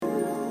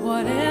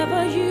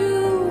Whatever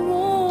you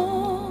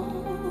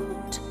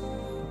want,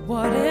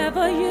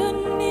 whatever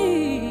you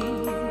need,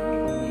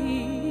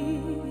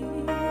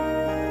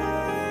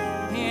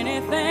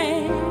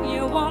 anything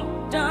you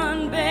want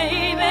done,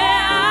 baby,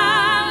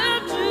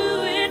 I'll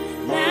do it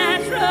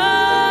naturally.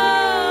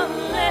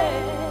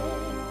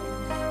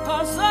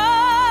 'Cause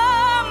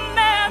I'm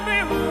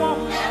every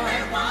woman.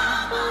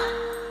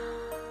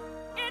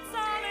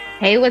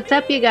 Hey, what's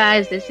up, you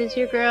guys? This is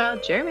your girl,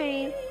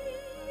 Jermaine.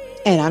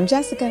 And I'm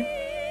Jessica.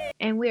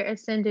 And we're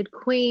Ascended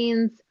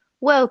Queens.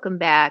 Welcome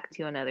back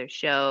to another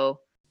show.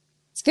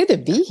 It's good to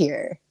be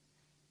here.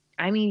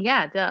 I mean,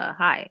 yeah, duh.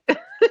 Hi.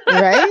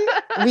 Right?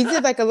 We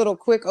did like a little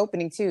quick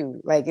opening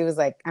too. Like it was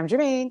like, I'm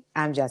Jermaine,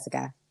 I'm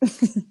Jessica.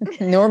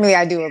 Normally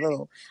I do a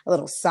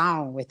little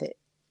song with it.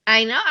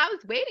 I know. I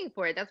was waiting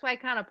for it. That's why I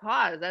kind of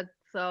paused.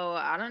 So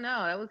I don't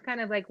know. That was kind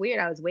of like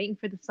weird. I was waiting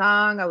for the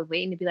song. I was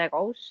waiting to be like,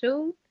 oh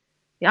shoot.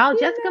 Y'all,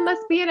 Jessica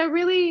must be in a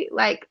really,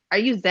 like, are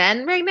you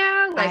zen right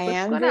now? Like, I what's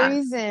am going very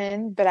on?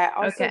 zen, but I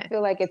also Okay.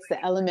 feel like it's the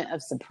element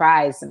of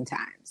surprise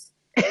sometimes.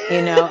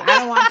 You know, I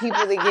don't want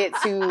people to get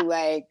too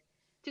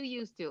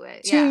used to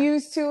it. too Yeah.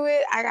 used to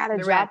it. I gotta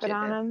The drop it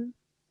on ratchetness. them.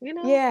 You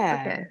know? Yeah.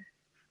 Okay.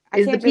 I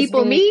Is the can't just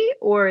people be. me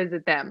or is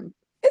it them?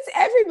 It's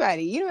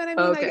everybody. You know what I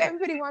mean? Like Okay.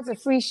 everybody wants a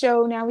free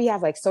show. Now we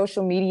have like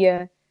social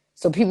media.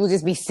 So people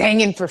just be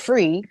singing for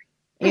free.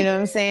 You know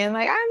what I'm saying?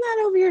 Like, I'm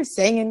not over here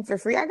singing for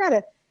free.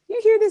 You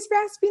hear this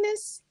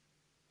raspiness?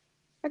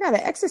 I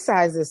gotta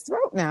exercise this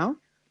throat now.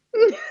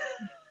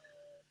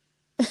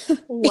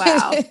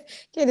 Wow.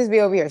 Can't just be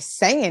over here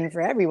singing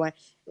for everyone.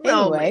 Anyway.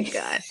 Oh my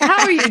God.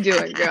 How are you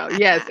doing, girl?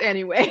 Yes,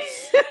 anyway.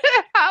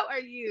 How are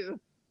you?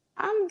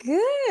 I'm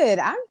good.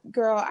 I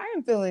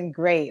am feeling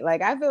great.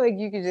 Like I feel like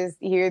you could just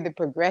hear the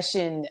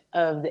progression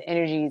of the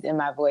energies in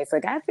my voice.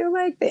 Like I feel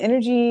like the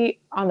energy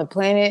on the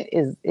planet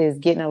is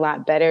getting a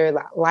lot better, a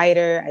lot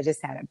lighter. I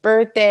just had a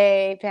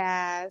birthday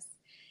pass.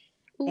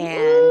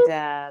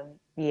 And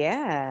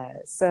yeah.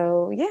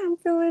 So yeah, I'm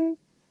feeling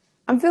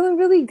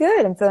really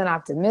good. I'm feeling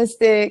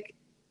optimistic.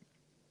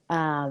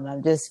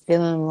 I'm just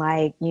feeling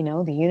like, you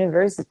know, the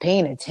universe is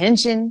paying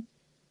attention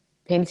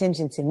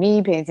to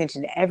me, paying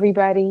attention to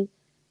everybody.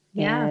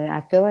 Yeah. And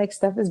I feel like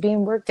stuff is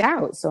being worked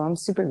out. So I'm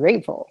super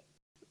grateful.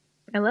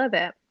 I love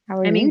it. How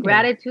are I you mean, doing?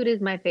 gratitude is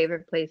my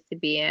favorite place to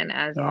be in,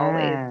 as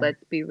always.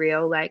 Let's be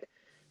real. Like,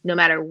 no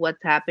matter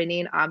what's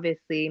happening,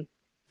 obviously,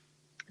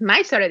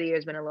 my start of the year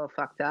has been a little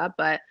fucked up,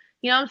 but,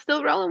 you know, I'm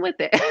still rolling with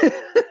it.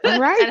 All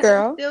right, And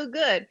girl. I'm still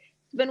good.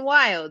 It's been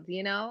wild,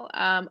 you know?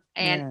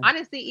 And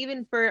honestly,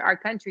 even for our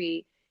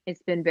country,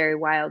 it's been very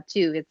wild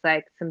too. It's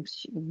like some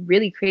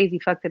really crazy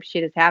fucked up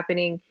shit is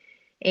happening.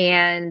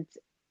 And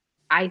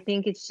I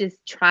think it's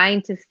just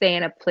trying to stay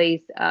in a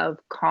place of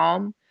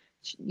calm.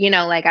 You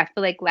know, like I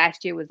feel like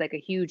last year was like a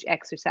huge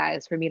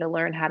exercise for me to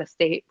learn how to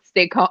stay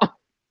calm.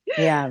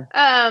 Yeah.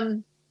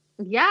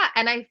 Yeah,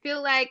 and I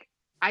feel like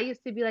I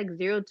used to be like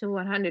 0 to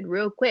 100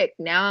 real quick.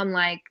 Now I'm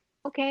like,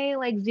 okay,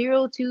 like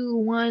 0 to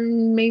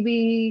 1,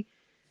 maybe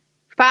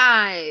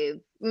 5,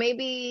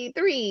 maybe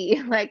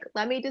 3. Like,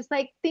 let me just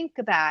like think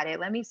about it.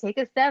 Let me take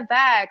a step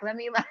back. Let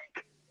me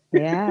like,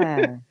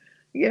 Yeah.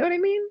 you know what I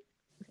mean?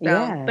 So,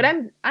 Yeah. but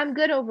I'm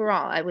good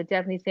overall. I would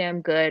definitely say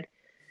I'm good.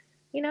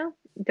 You know,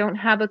 don't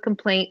have a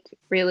complaint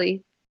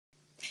really.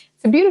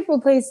 It's a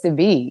beautiful place to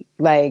be.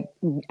 Like,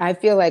 I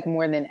feel like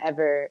more than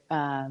ever,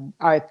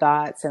 our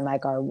thoughts and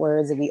like our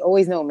words that we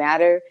always know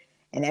matter.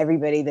 And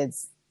everybody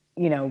that's,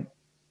 you know,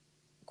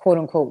 quote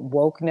unquote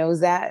woke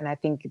knows that. And I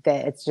think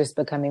that it's just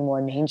becoming more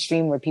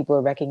mainstream where people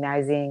are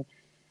recognizing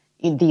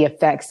the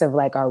effects of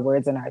like our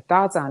words and our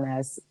thoughts on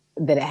us,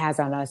 that it has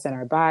on us and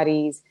our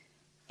bodies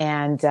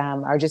and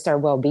our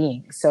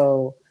well-being.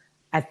 So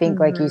I think,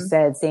 like you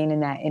said, staying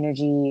in that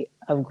energy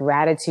of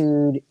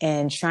gratitude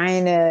and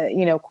trying to,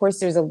 you know, of course,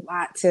 there's a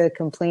lot to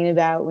complain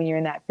about when you're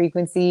in that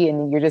frequency,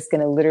 and you're just going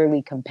to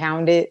literally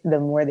compound it the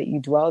more that you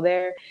dwell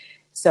there.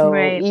 So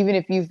even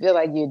if you feel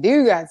like you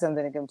do got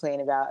something to complain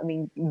about, I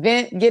mean,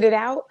 vent, get it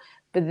out,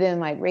 but then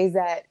like raise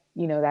that,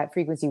 you know, that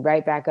frequency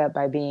right back up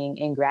by being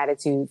in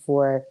gratitude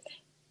for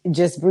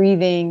just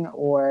breathing,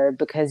 or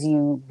because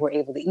you were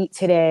able to eat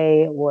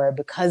today, or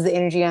because the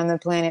energy on the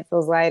planet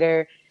feels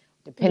lighter.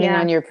 Depending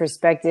on your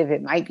perspective,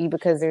 it might be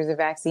because there's a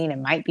vaccine. It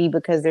might be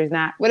because there's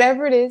not.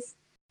 Whatever it is,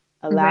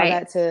 allow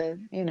that to,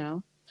 you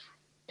know,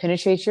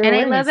 penetrate your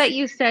awareness. I love that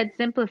you said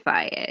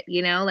simplify it.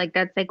 You know, like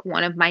that's like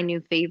one of my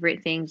new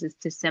favorite things is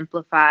to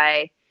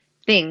simplify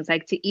things.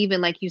 Like to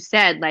even, like you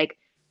said, like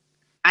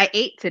I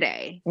ate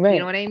today. You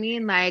know what I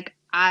mean? Like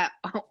I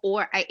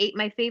ate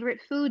my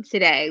favorite food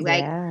today.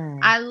 Like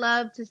I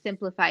love to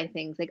simplify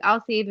things. Like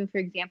I'll say, even for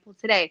example,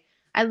 today,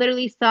 I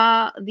literally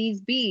saw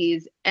these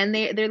bees and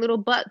their little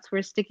butts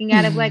were sticking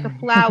out of like a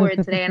flower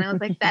today. And I was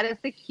like, that is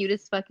the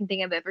cutest fucking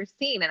thing I've ever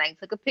seen. And I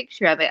took a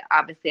picture of it.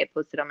 Obviously, I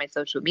posted on my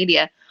social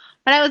media.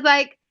 But I was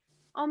like,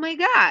 oh my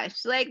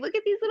gosh, like look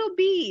at these little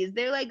bees.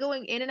 They're like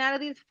going in and out of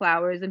these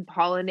flowers and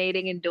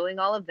pollinating and doing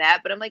all of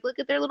that. But I'm like, look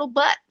at their little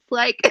butts.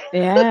 Like,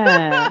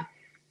 yeah.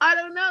 I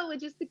don't know.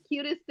 It's just the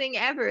cutest thing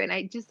ever. And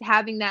I just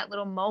having that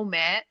little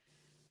moment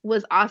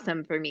was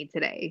awesome for me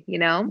today, you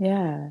know?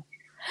 Yeah.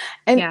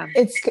 And Yeah.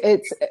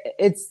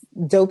 it's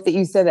dope that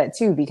you said that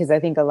too, because I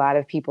think a lot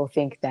of people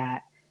think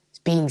that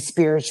being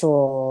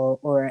spiritual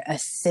or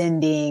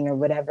ascending or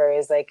whatever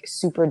is like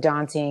super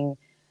daunting.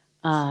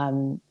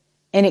 And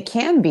it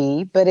can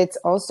be, but it's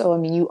also, I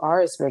mean, you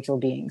are a spiritual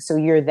being. So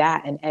you're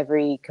that in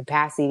every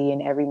capacity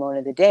in every moment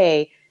of the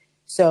day.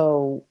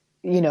 So,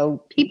 you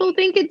know, People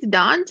think it's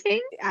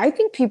daunting. I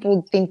think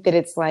people think that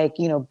it's like,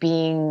 you know,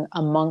 being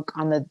a monk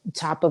on the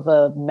top of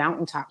a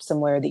mountaintop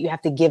somewhere, that you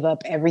have to give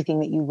up everything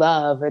that you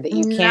love, or that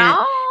you can't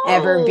No.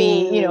 ever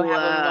be, you know,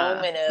 have a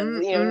moment of,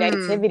 you know, Mm-mm.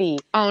 negativity.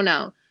 Oh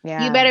no. You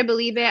Yeah. better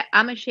believe it.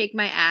 I'm gonna shake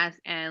my ass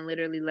and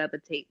literally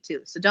levitate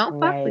too. So don't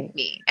fuck Right. with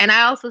me. And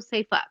I also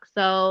say fuck.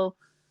 So,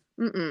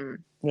 mm-mm,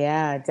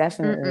 Yeah,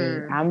 definitely.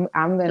 mm-mm.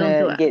 I'm Don't do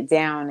gonna it. get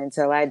down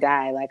until I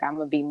die. Like I'm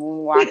gonna be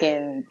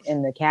moonwalking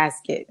in the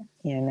casket,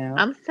 you know.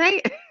 I'm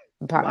saying,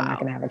 I'm probably not wow.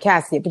 gonna have a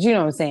casket, but you know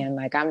what I'm saying?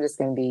 Like I'm just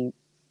gonna be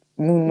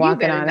You moonwalking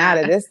better on out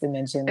not. of this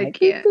dimension, I like boop,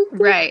 can't. boop, boop.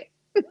 Right.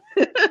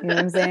 You know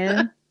what I'm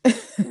saying?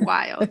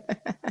 Wild.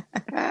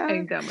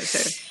 I'm done with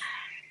her.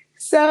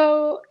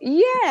 So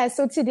yeah,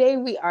 so today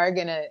we are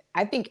gonna,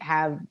 I think,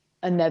 have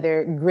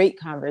another great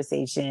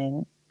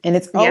conversation. And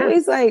it's Yeah.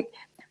 always like,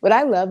 what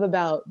I love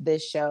about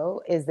this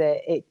show is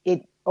that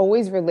it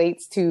always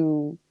relates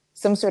to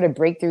some sort of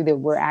breakthrough that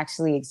we're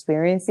actually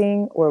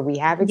experiencing or we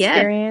have Yes.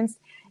 experienced.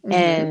 Mm-hmm.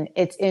 And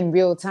it's in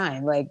real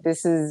time. Like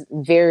this is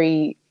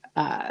very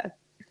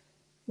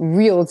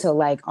real to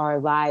like our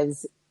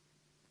lives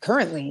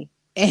currently.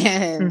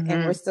 And we're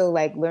Mm-hmm. still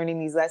like learning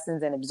these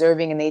lessons and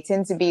observing, and they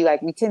tend to be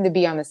like, we tend to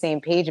be on the same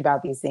page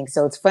about these things.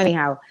 So it's funny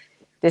how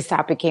this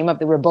topic came up,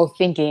 that we're both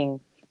thinking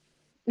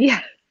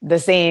Yeah. the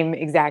same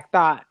exact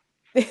thought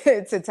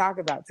to talk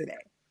about today.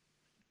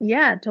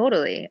 Yeah,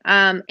 totally.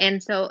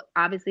 And so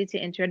obviously to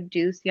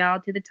introduce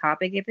y'all to the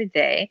topic of the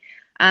day,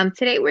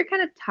 today we're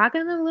kind of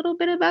talking a little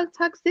bit about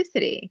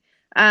toxicity,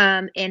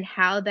 and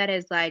how that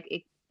is like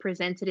it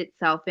presented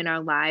itself in our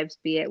lives,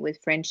 be it with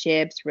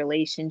friendships,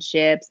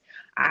 relationships.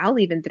 I'll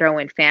even throw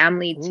in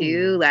family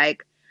too, Ooh.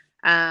 like,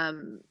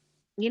 um,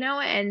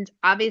 and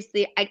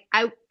obviously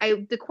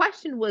the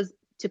question was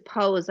to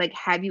pose like,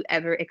 have you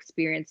ever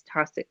experienced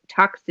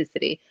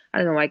toxicity? I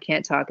don't know why I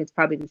can't talk. It's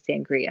probably the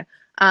sangria.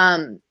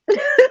 I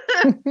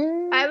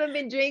haven't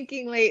been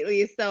drinking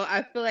lately, so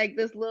I feel like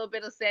this little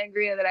bit of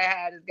sangria that I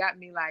had has got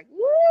me like,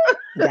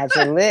 woo! Got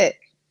you lit.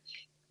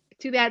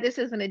 Too bad this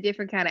isn't a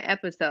different kind of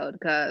episode,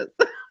 because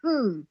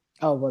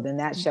Oh, well, then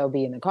that shall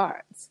be in the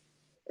cards.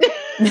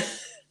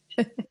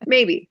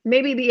 maybe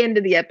the end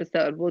of the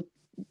episode will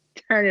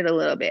turn it a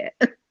little bit.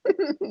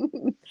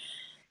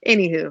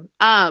 Anywho,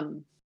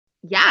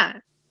 yeah.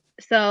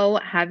 So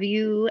have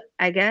you,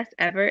 I guess,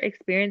 ever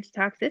experienced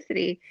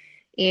toxicity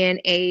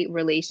in a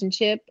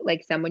relationship,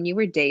 like someone you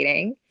were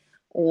dating,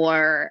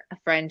 or a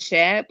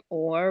friendship,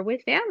 or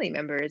with family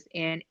members?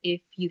 And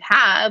if you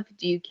have,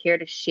 do you care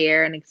to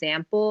share an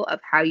example of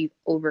how you've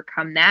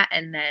overcome that?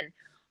 And then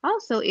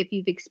also, if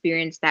you've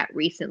experienced that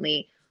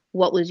recently,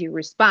 what was your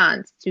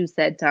response to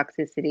said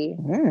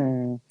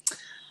toxicity?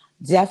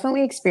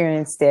 Definitely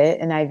experienced it.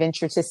 And I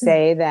venture to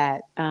say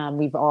that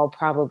we've all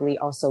probably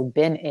also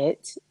been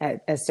it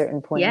at a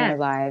certain point in our Yes.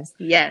 lives.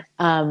 Yes.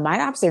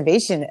 My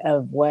observation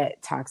of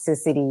what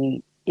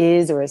toxicity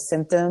is, or a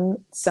symptom,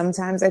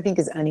 sometimes I think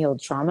is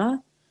unhealed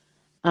trauma.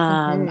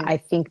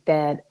 I think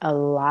that a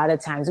lot of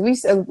times a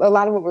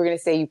lot of what we're going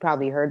to say you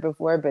probably heard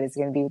before, but it's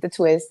going to be with a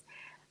twist.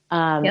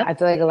 Yep. I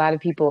feel like a lot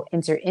of people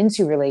enter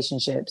into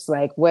relationships,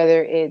 like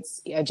whether it's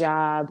a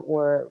job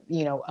or,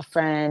 you know, a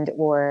friend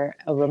or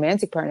a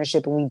romantic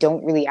partnership, and we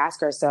don't really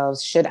ask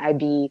ourselves, am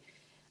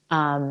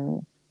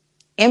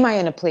I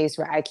in a place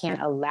where I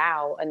can't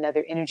allow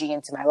another energy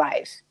into my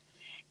life?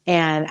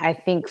 And I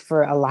think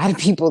for a lot of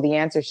people, the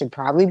answer should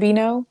probably be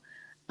no,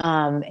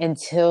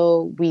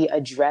 until we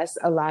address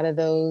a lot of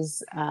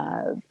those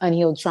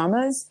unhealed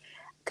traumas.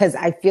 Because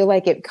I feel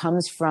like it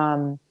comes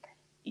from,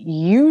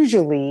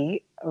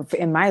 usually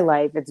in my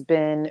life, it's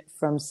been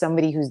from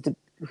somebody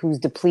who's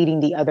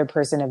depleting the other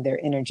person of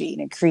their energy,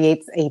 and it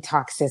creates a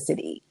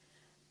toxicity.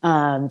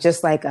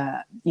 Just like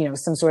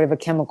some sort of a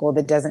chemical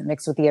that doesn't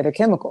mix with the other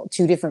chemical.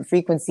 Two different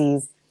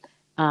frequencies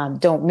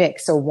don't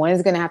mix. So one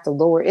is going to have to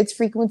lower its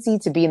frequency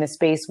to be in a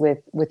space with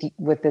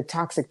the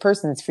toxic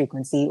person's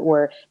frequency,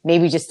 or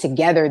maybe just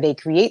together they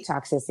create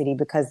toxicity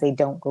because they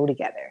don't go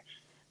together.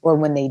 Or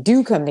when they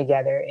do come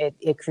together,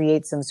 it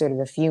creates some sort of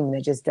a fume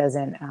that just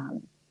doesn't,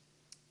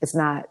 it's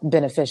not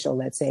beneficial,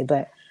 let's say.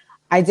 But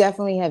I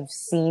definitely have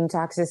seen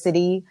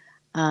toxicity.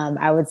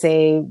 I would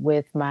say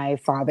with my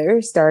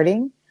father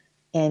starting,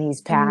 and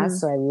he's passed.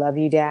 So I love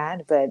you,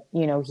 Dad. But,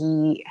 you know,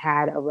 he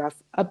had a rough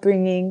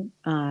upbringing,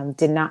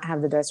 did not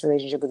have the best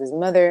relationship with his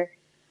mother.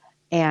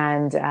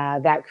 And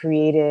that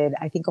created,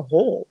 I think, a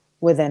hole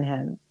within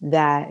him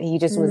that he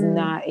just was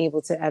not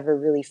able to ever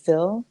really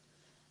fill.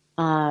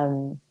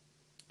 And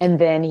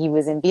then he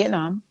was in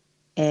Vietnam,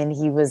 and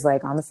he was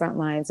like on the front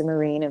lines, a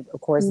Marine. And of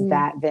course,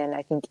 that then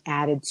I think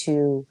added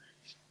to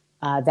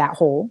that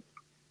hole.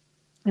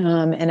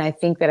 And I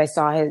think that I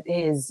saw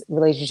his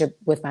relationship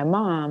with my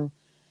mom.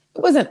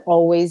 It wasn't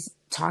always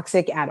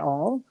toxic at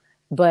all,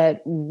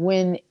 but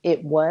when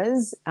it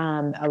was,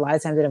 a lot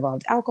of times it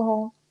involved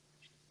alcohol.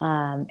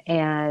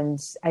 And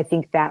I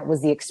think that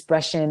was the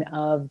expression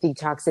of the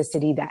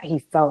toxicity that he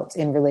felt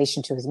in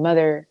relation to his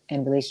mother,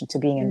 in relation to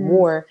being in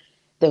war,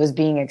 that was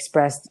being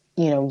expressed,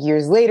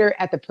 years later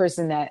at the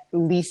person that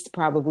least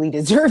probably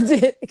deserved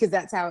it, because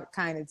that's how it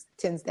kind of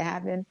tends to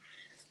happen.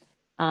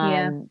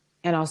 Yeah.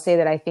 And I'll say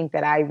that I think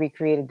that I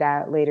recreated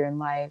that later in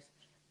life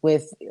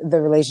with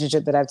the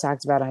relationship that I've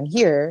talked about on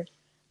here.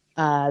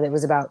 That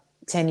was about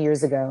 10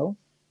 years ago.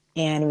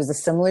 And it was a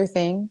similar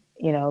thing.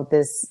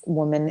 This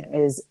woman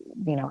is,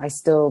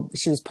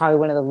 she was probably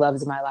one of the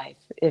loves of my life.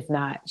 If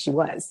not, she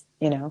was,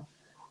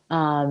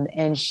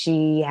 and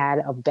she had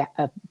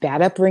a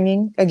bad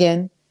upbringing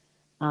again.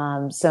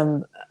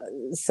 Some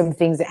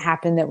things that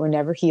happened that were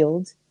never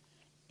healed.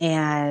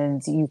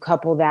 And you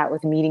couple that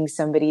with meeting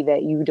somebody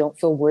that you don't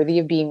feel worthy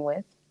of being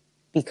with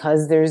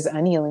because there's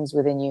unhealings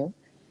within you.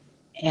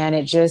 And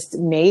it just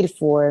made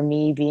for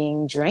me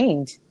being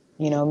drained,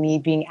 me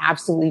being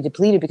absolutely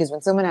depleted, because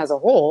when someone has a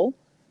hole,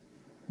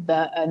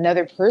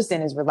 another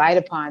person is relied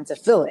upon to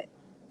fill it.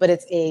 But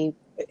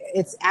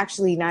it's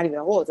actually not even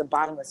a hole. It's a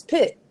bottomless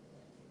pit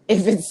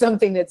if it's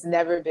something that's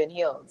never been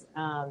healed.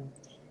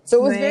 So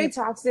it was very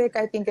toxic,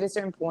 I think, at a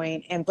certain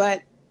point.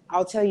 But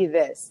I'll tell you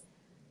this,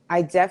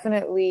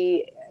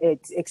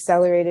 it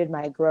accelerated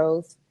my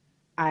growth.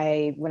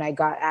 When I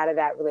got out of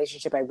that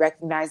relationship, I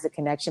recognized the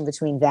connection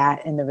between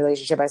that and the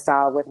relationship I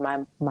saw with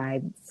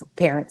my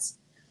parents.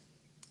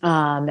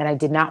 And I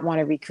did not want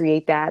to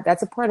recreate that.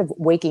 That's a part of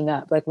waking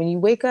up. Like when you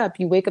wake up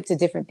to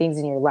different things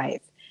in your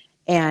life.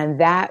 And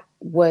that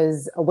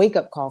was a wake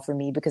up call for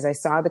me because I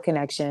saw the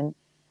connection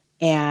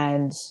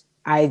and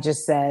I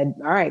just said,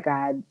 all right,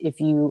 God,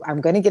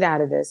 I'm going to get out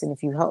of this. And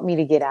if you help me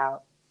to get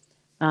out,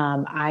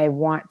 I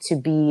want to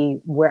be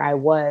where I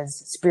was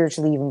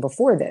spiritually even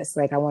before this.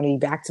 Like I want to be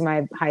back to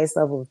my highest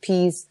level of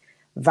peace,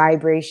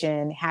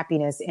 vibration,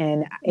 happiness.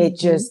 And it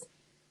just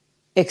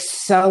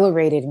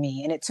accelerated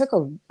me. And it took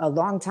a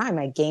long time.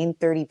 I gained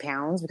 30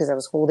 pounds because I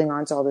was holding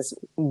on to all this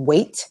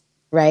weight.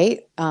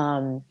 Right.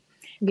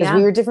 Because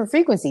we were different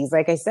frequencies.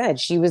 Like I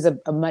said, she was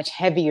a much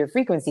heavier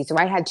frequency. So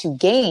I had to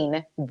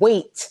gain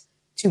weight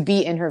to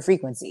be in her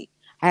frequency.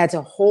 I had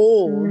to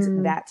hold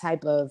that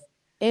type of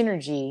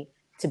energy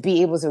to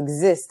be able to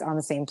exist on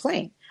the same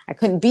plane. I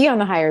couldn't be on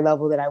the higher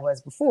level that I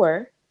was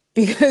before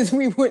because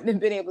we wouldn't have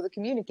been able to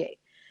communicate.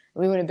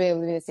 We wouldn't have been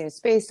able to be in the same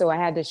space. So I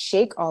had to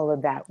shake all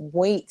of that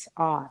weight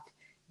off,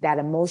 that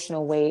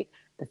emotional weight,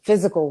 the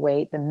physical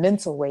weight, the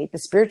mental weight, the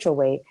spiritual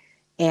weight.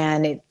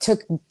 And it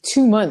took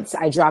 2 months.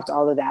 I dropped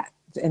all of that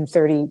in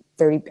 30,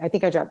 I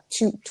think I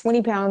dropped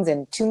 20 pounds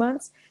in 2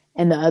 months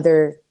and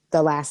the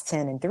last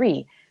 10 in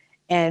 3.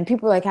 And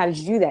people were like, how did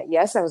you do that?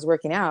 Yes, I was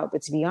working out,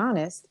 but to be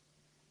honest,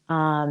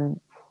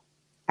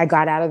 I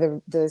got out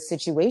of the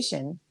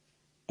situation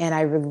and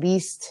I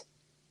released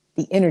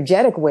the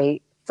energetic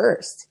weight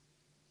first.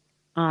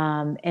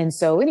 And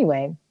so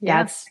anyway,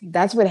 that's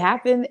what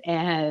happened.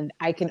 And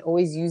I can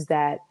always use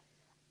that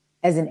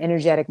as an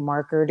energetic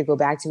marker to go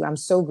back to. I'm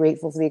so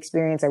grateful for the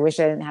experience. I wish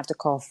I didn't have to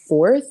call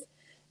forth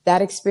that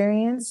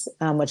experience,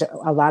 which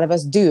a lot of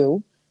us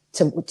do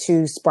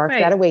to spark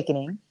that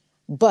awakening.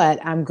 But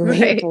I'm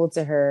grateful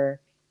to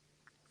her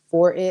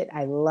for it.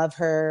 I love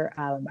her.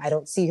 I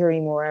don't see her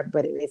anymore,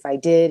 but if I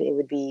did, it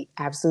would be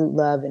absolute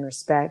love and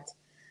respect.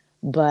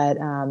 But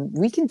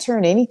we can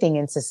turn anything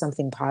into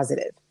something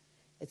positive.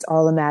 It's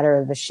all a matter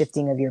of the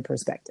shifting of your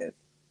perspective.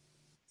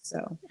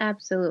 So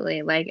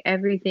absolutely, like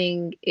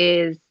everything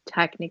is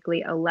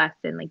technically a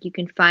lesson. Like you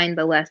can find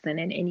the lesson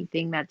in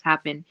anything that's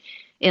happened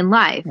in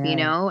life,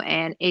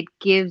 and it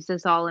gives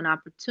us all an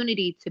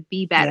opportunity to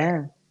be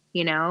better,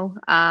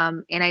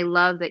 and I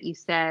love that you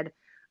said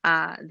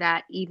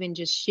that even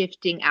just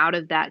shifting out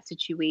of that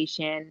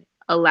situation,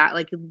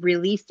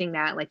 releasing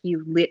that, like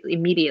you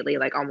immediately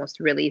like almost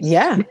released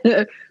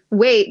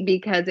weight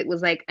because it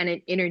was like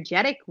an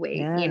energetic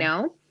weight,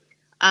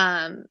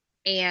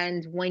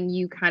 and when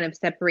you kind of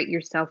separate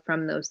yourself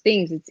from those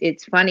things,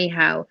 it's funny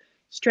how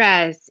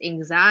stress,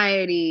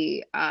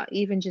 anxiety,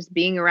 even just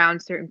being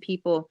around certain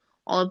people,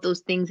 all of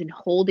those things and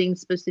holding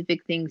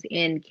specific things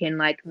in can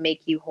like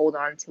make you hold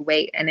on to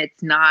weight, and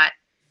it's not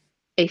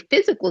a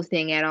physical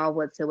thing at all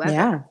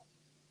whatsoever.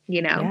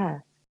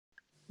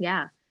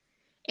 Yeah.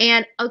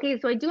 And okay,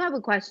 so I do have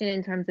a question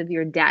in terms of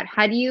your dad.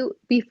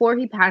 Before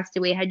he passed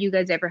away, had you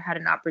guys ever had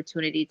an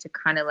opportunity to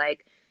kind of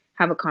like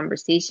have a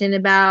conversation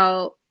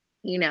about,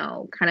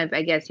 kind of,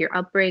 I guess, your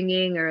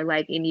upbringing or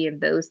like any of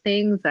those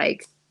things?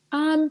 Like,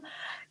 when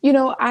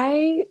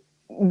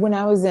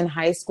I was in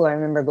high school, I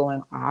remember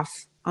going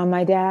off on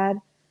my dad,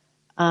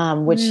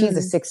 which he's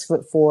a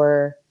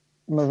 6'4",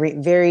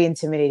 very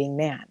intimidating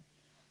man.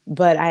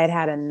 But I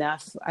had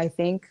enough, I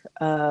think,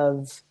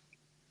 of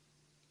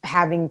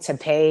having to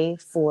pay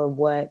for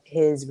what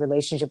his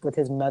relationship with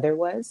his mother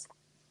was.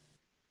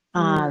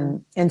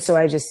 And so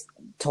I just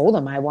told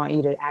him, I want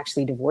you to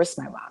actually divorce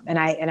my mom. And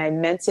I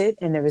meant it,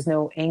 and there was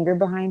no anger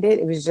behind it.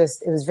 It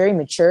was very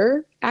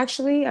mature.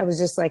 Actually, I was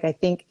just like, I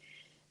think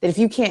that if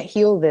you can't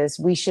heal this,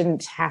 we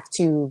shouldn't have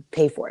to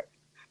pay for it.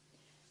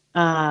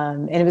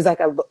 And it was like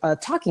a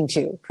talking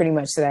to pretty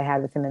much that I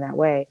had with him in that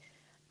way.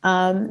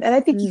 And I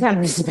think he kind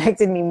of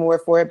respected me more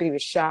for it, but he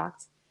was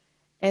shocked.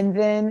 And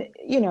then,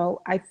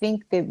 I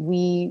think that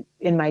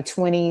in my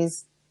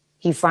 20s,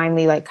 he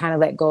finally kind of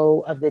let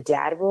go of the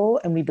dad role,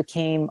 and we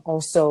became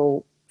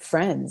also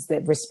friends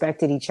that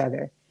respected each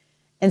other.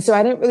 And so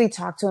I didn't really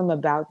talk to him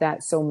about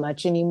that so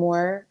much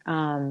anymore,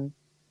 and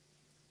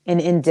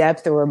in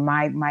depth, or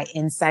my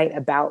insight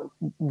about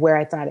where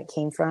I thought it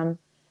came from.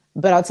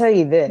 But I'll tell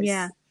you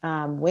this,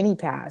 when he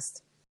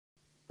passed,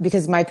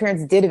 because my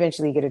parents did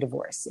eventually get a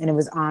divorce, and it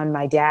was on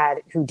my dad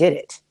who did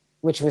it,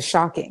 which was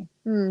shocking.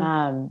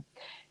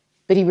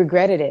 But he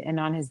regretted it. And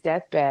on his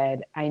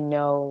deathbed, I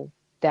know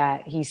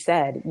that he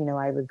said,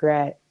 I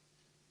regret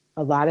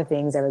a lot of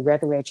things. I regret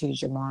the way I treated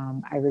your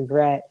mom. I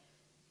regret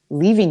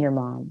leaving your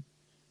mom.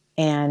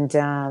 And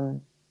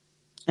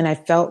I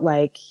felt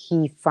like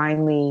he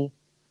finally,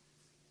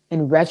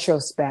 in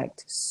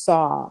retrospect,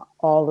 saw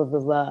all of the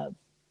love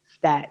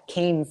that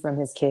came from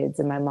his kids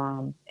and my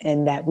mom,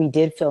 and that we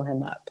did fill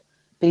him up.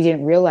 But he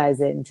didn't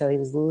realize it until he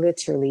was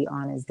literally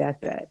on his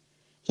deathbed.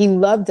 He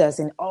loved us,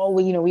 and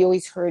we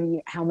always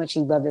heard how much he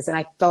loved us. And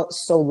I felt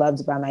so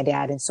loved by my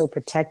dad and so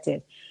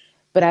protected.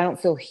 But I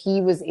don't feel he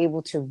was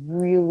able to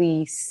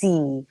really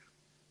see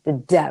the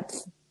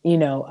depth,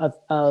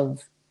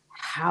 of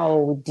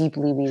how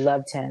deeply we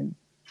loved him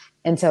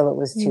until it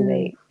was too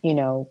late,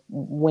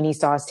 when he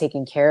saw us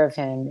taking care of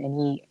him.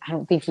 And I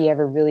don't think he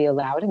ever really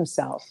allowed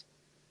himself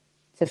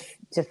to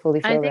fully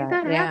feel I think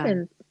that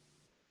happens.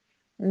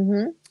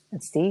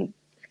 It's deep.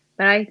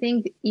 But I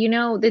think,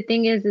 the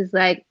thing is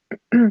like,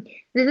 this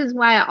is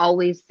why I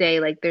always say,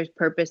 like, there's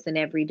purpose in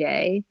every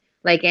day.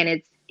 Like,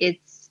 and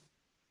it's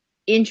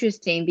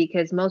interesting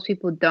because most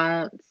people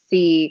don't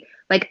see,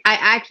 like, I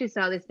actually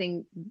saw this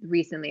thing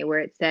recently where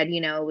it said,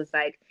 it was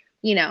like,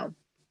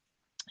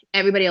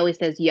 everybody always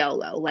says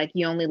YOLO, like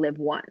you only live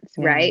once,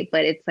 right?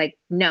 But it's like,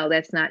 no,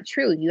 that's not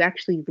true. You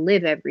actually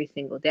live every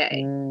single day.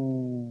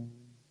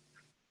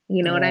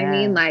 You know what I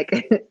mean?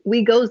 Like,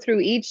 we go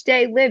through each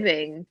day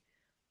living,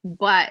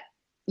 but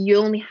you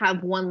only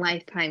have one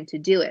lifetime to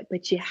do it.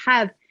 But you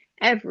have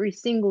every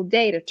single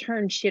day to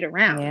turn shit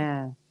around.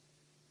 Yeah.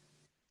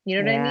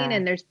 You know what I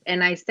mean?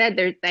 And I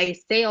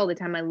say all the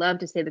time, I love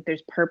to say that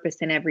there's purpose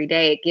in every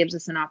day. It gives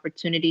us an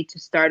opportunity to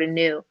start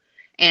anew.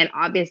 And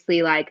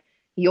obviously, like,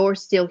 you're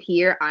still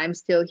here, I'm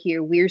still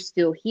here, we're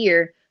still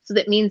here. So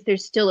that means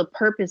there's still a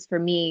purpose for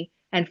me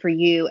and for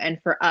you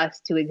and for us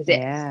to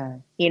exist.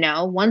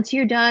 Once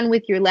you're done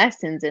with your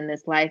lessons in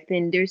this life,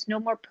 then there's no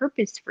more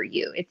purpose for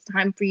you. It's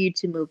time for you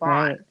to move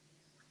on,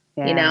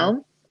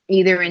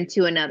 either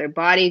into another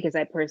body, because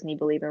I personally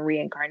believe in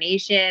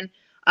reincarnation,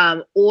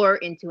 or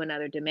into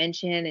another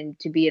dimension and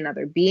to be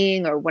another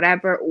being or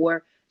whatever,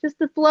 or just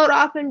to float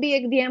off and be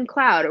a damn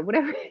cloud or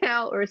whatever,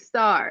 or a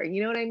star.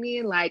 You know what I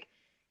mean? Like,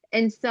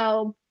 and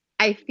so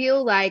I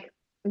feel like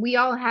we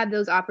all have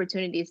those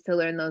opportunities to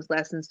learn those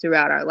lessons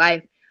throughout our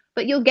life,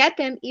 but you'll get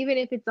them even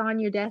if it's on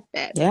your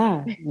deathbed.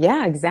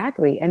 Yeah,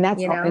 exactly. And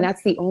that's and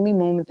that's the only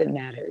moment that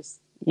matters,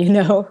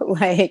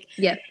 like,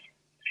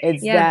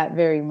 it's that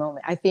very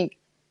moment. I think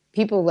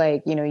people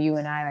like, you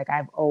and I, like,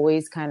 I've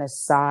always kind of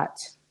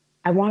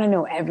I want to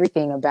know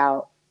everything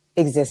about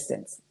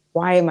existence.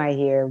 Why am I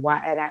here?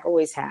 Why? And I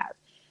always have,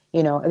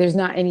 there's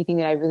not anything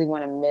that I really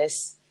want to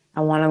miss. I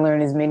want to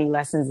learn as many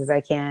lessons as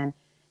I can.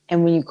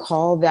 And when you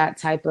call that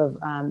type of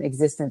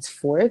existence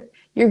forth,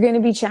 you're going to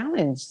be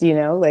challenged,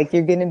 like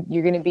you're going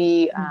to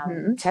be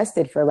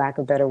tested, for lack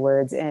of better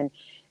words. And,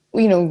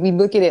 we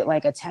look at it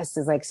like a test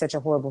is like such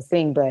a horrible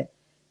thing. But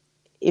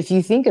if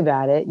you think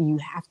about it, you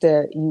have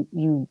to,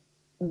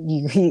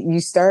 you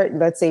start,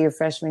 let's say your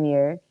freshman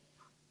year,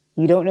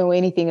 you don't know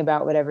anything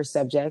about whatever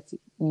subject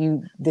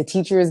the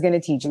teacher is going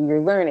to teach you,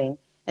 you're learning.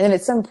 And then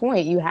at some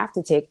point you have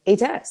to take a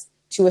test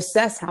to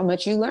assess how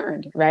much you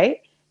learned,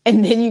 right?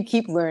 And then you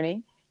keep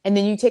learning, and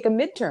then you take a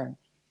midterm,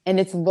 and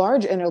it's a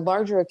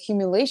larger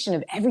accumulation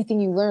of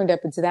everything you learned up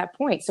until that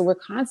point. So we're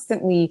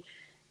constantly,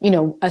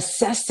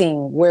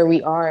 assessing where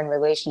we are in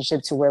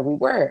relationship to where we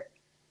were.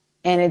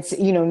 And it's,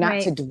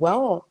 not to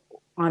dwell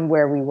on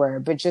where we were,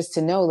 but just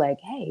to know, like,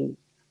 hey,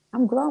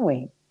 I'm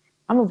growing,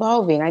 I'm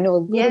evolving. I know a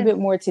little bit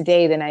more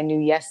today than I knew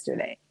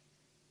yesterday,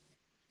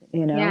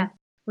 Yeah,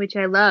 which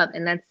I love.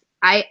 And that's,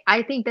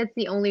 I think that's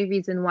the only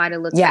reason why to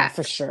look back. Yeah,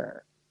 for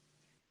sure.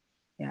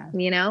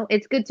 Yeah.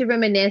 It's good to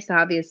reminisce,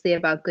 obviously,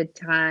 about good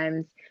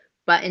times,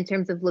 but in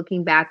terms of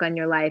looking back on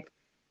your life,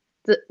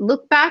 to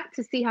look back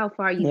to see how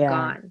far you've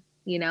gone,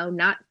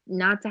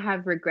 not to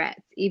have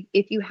regrets.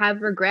 If you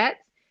have regrets,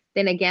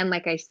 then again,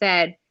 like I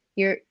said,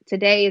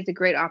 today is a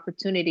great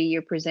opportunity.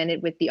 You're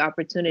presented with the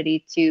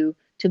opportunity to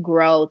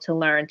grow, to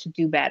learn, to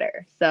do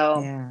better.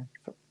 So,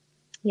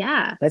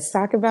 yeah. Let's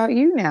talk about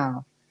you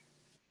now.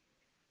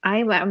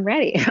 I'm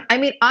ready. I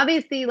mean,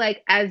 obviously,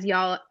 like as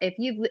y'all, if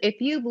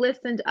you've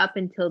listened up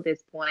until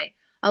this point,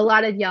 a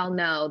lot of y'all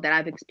know that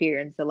I've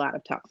experienced a lot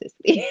of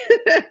toxicity.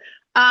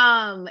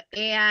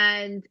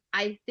 And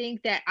I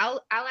think that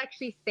I'll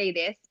actually say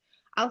this.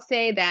 I'll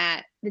say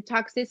that the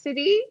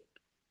toxicity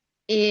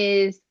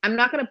is, I'm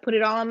not going to put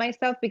it all on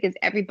myself because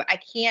I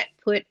can't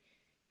put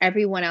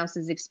everyone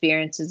else's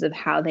experiences of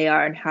how they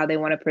are and how they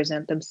want to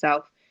present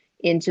themselves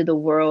into the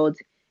world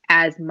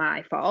as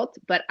my fault.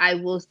 But I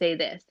will say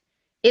this,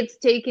 it's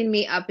taken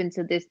me up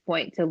until this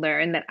point to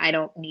learn that I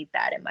don't need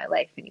that in my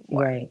life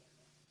anymore. Right.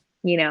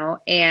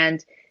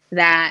 And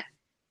that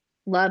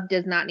love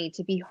does not need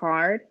to be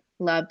hard.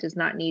 Love does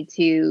not need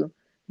to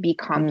be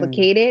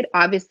complicated.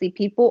 Obviously,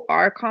 people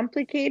are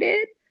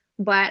complicated,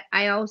 but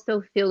I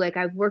also feel like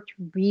I've worked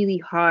really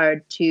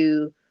hard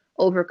to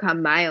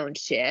overcome my own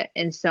shit.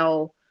 And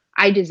so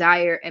I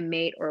desire a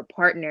mate or a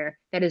partner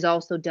that has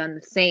also done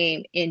the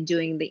same in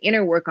doing the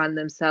inner work on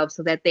themselves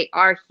so that they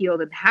are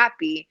healed and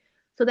happy,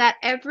 so that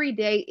every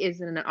day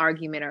isn't an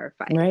argument or a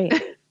fight. Right.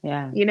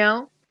 Yeah.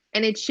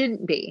 And it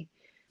shouldn't be.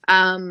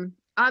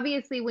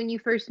 Obviously, when you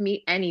first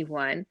meet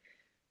anyone,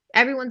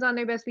 everyone's on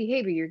their best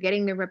behavior. You're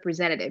getting their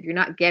representative. You're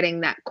not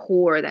getting that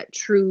core, that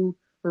true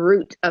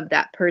root of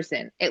that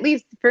person. At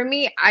least for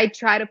me, I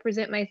try to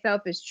present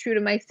myself as true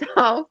to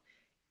myself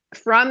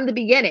from the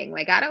beginning.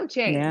 Like, I don't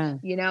change. Yeah.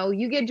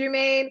 You get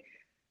Jermaine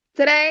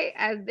today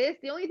as this.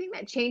 The only thing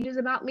that changes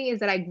about me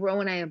is that I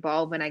grow and I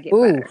evolve and I get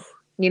better.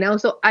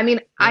 So I mean,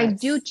 I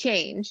do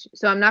change.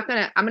 So I'm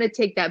gonna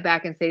take that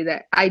back and say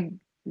that I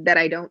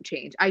don't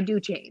change. I do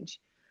change,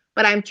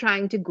 but I'm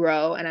trying to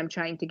grow and I'm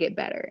trying to get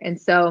better. And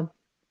so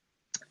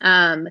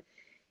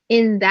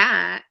in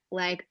that,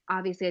 like,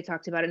 obviously I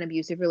talked about an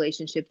abusive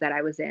relationship that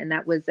I was in.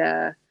 That was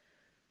and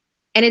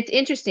it's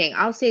interesting.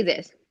 I'll say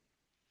this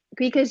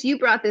because you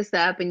brought this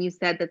up and you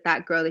said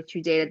that girl that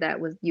you dated,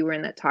 you were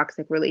in that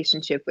toxic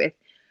relationship with,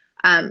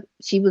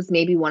 she was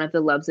maybe one of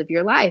the loves of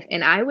your life.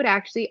 And I would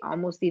actually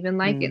almost even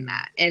liken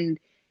that. And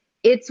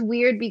it's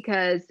weird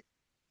because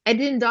it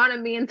didn't dawn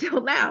on me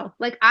until now.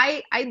 Like,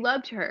 I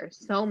loved her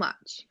so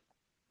much,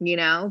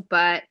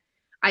 but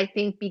I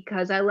think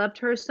because I loved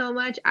her so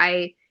much,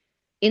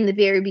 in the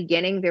very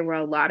beginning, there were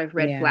a lot of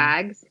red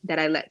flags that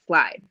I let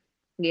slide,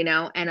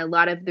 and a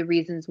lot of the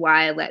reasons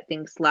why I let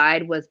things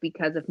slide was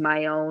because of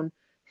my own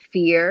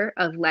fear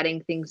of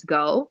letting things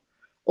go,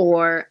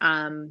 or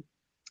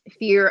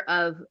fear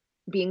of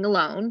being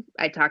alone.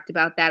 I talked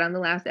about that on the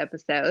last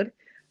episode.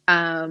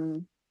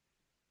 And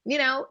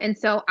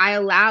so I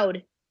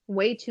allowed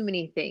way too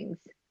many things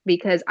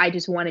because I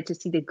just wanted to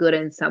see the good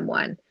in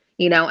someone,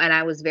 and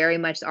I was very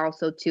much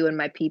also too in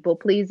my people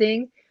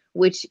pleasing,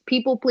 which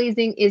people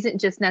pleasing isn't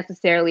just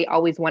necessarily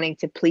always wanting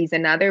to please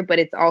another, but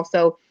it's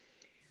also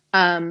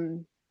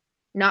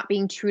not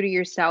being true to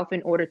yourself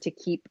in order to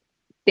keep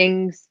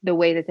things the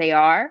way that they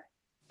are.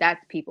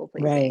 That's people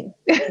pleasing.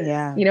 Right.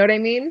 Yeah. You know what I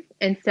mean?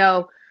 And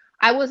so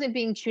I wasn't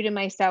being true to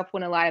myself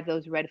when a lot of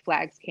those red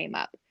flags came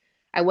up.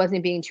 I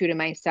wasn't being true to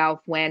myself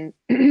when,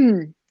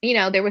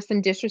 there was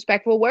some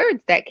disrespectful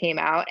words that came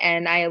out,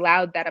 and I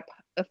allowed that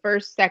a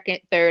first, second,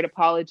 third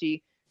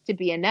apology to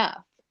be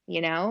enough,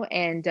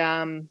 and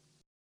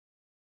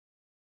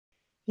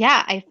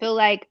I feel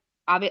like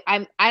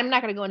I'm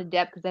not going to go into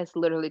depth because that's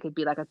literally could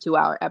be like a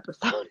 2-hour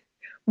episode,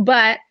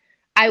 but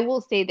I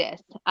will say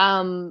this,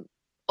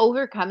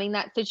 overcoming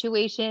that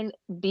situation,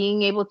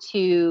 being able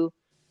to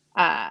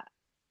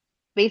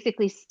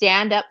basically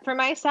stand up for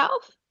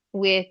myself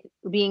with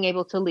being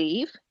able to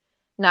leave,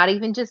 not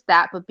even just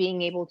that, but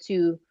being able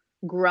to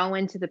grow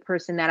into the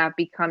person that I've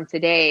become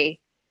today,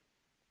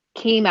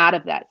 came out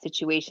of that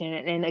situation.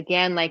 And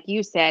again, like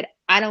you said,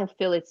 I don't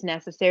feel it's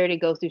necessary to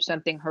go through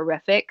something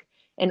horrific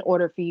in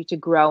order for you to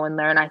grow and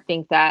learn. I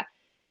think that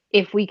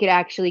if we could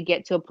actually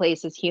get to a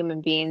place as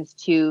human beings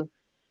to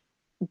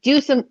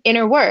do some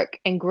inner work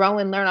and grow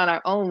and learn on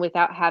our own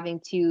without having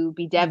to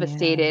be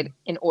devastated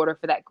in order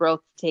for that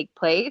growth to take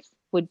place,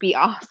 would be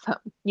awesome,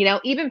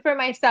 even for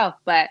myself.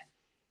 But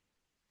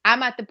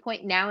I'm at the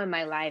point now in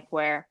my life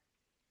where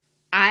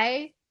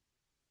I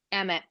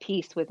am at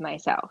peace with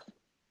myself,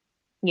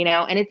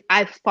 and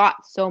I've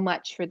fought so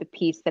much for the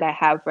peace that I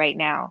have right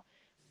now.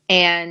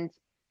 And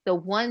the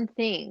one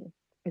thing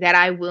that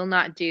I will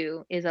not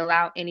do is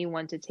allow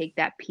anyone to take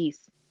that peace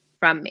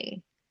from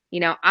me.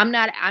 I'm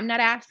not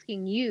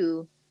asking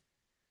you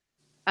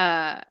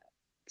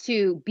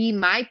to be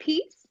my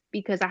peace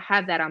because I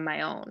have that on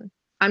my own.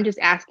 I'm just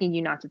asking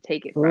you not to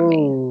take it from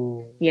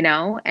me,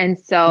 And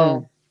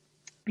so,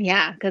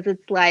 because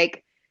it's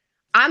like,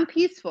 I'm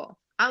peaceful.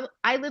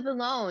 I live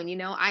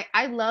alone,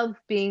 I love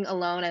being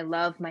alone. I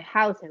love my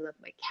house. I love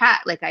my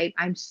cat. Like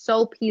I'm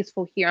so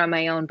peaceful here on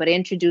my own, but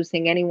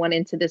introducing anyone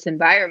into this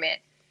environment,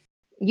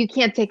 you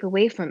can't take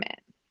away from it.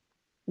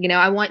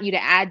 I want you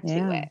to add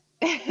to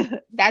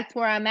it. That's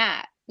where I'm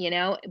at,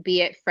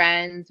 be it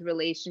friends,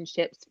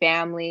 relationships,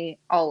 family,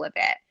 all of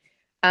it.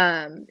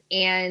 And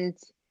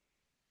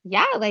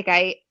like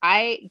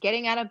I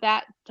getting out of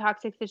that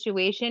toxic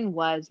situation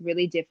was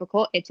really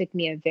difficult. It took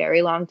me a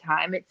very long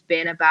time. It's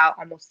been about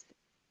almost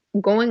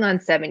going on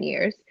 7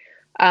 years.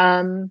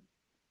 Um,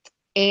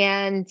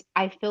 and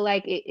I feel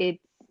like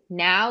it's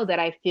now that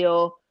I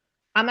feel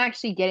I'm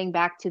actually getting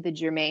back to the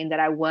Jermaine that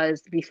I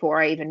was before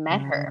I even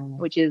met her, Wow.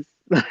 which is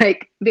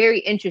like very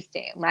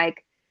interesting.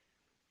 Like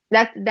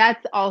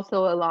that's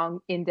also a long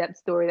in-depth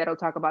story that'll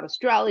talk about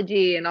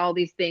astrology and all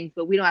these things,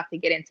 but we don't have to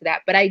get into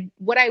that. But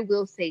what I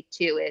will say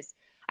too is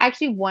I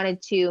actually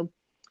wanted to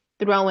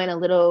throw in a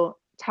little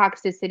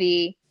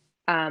toxicity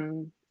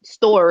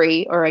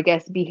story, or I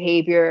guess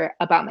behavior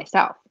about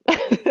myself.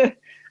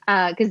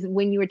 Because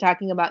when you were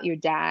talking about your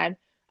dad,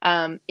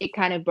 it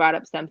kind of brought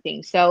up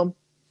something. So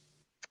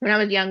when I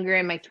was younger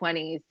in my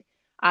 20s,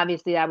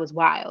 obviously I was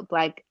wild.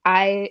 Like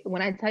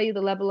when I tell you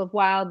the level of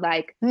wild,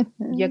 like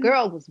your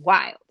girl was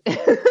wild.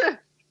 And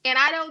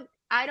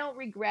I don't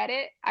regret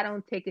it. I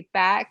don't take it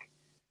back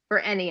for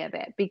any of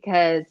it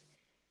because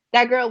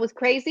that girl was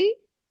crazy.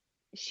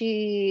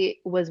 She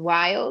was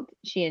wild.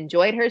 She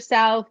enjoyed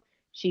herself.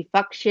 She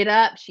fucked shit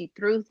up. She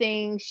threw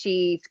things.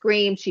 She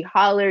screamed. She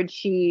hollered.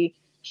 She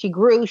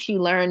grew. She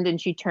learned, and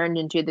she turned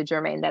into the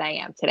Jermaine that I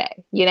am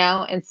today. You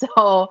know. And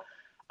so,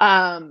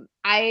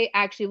 I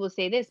actually will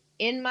say this: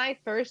 in my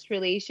first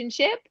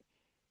relationship,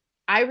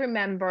 I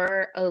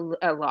remember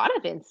a lot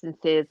of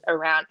instances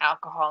around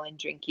alcohol and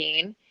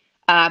drinking,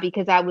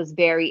 because I was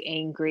very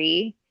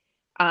angry.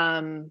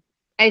 Um,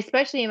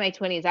 Especially in my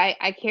 20s,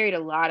 I carried a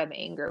lot of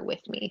anger with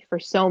me for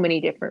so many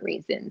different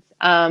reasons.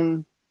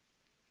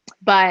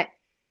 But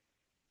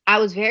I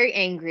was very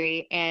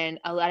angry, and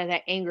a lot of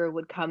that anger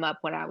would come up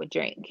when I would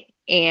drink.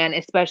 And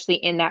especially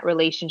in that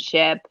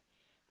relationship,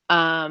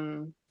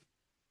 um,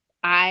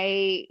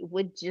 I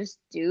would just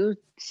do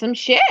some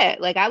shit.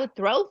 Like I would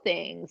throw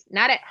things,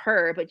 not at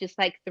her, but just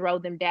like throw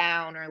them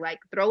down, or like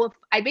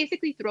I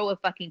basically throw a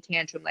fucking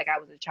tantrum like I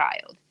was a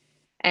child.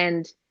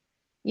 And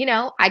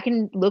I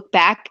can look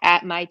back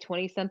at my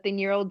 20 something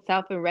year old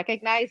self and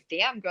recognize,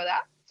 damn, girl,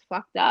 that's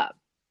fucked up,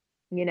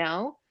 you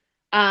know?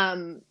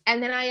 And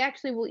then I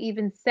actually will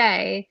even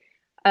say,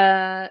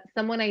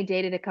 someone I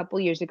dated a couple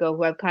years ago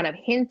who I've kind of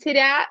hinted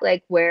at,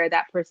 like where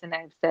that person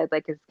I've said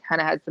like has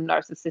kind of had some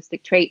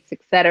narcissistic traits,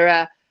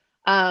 etc.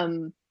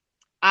 Um,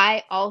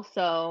 I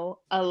also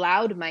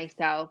allowed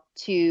myself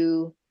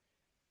to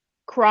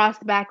cross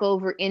back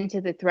over into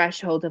the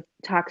threshold of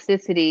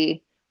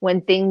toxicity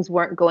when things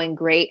weren't going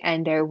great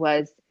and there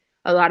was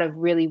a lot of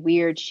really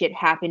weird shit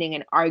happening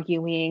and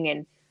arguing.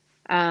 And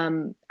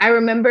I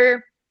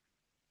remember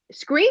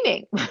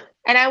screaming.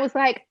 And I was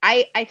like,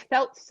 I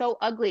felt so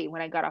ugly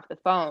when I got off the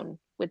phone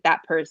with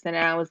that person.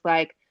 And I was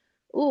like,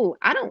 ooh,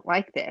 I don't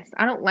like this.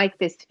 I don't like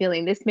this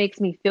feeling. This makes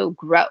me feel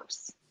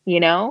gross, you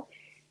know?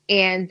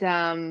 And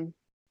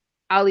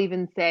I'll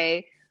even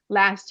say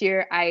last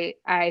year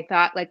I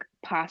thought like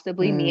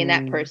possibly me and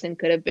that Mm. person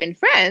could have been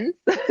friends,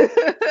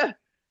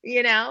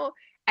 you know?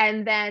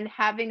 And then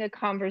having a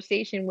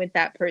conversation with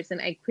that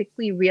person, I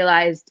quickly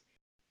realized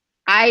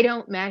I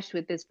don't mesh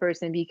with this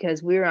person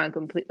because we're on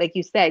like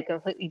you said,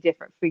 completely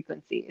different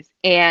frequencies.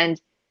 And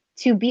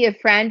to be a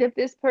friend of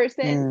this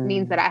person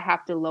means that Mm. I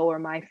have to lower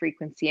my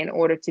frequency in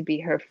order to be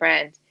her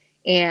friend.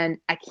 And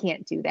I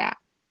can't do that.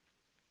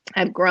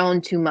 I've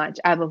grown too much.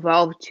 I've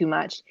evolved too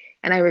much.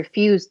 And I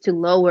refuse to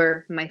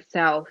lower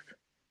myself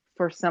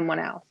for someone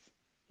else,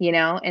 you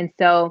know? And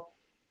so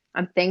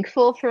I'm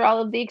thankful for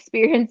all of the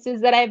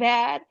experiences that I've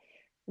had,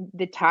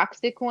 the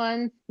toxic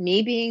ones,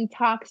 me being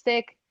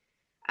toxic,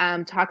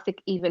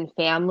 toxic even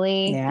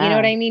family, you know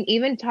what Yeah. I mean?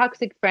 Even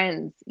toxic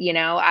friends,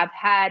 I've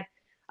had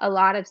a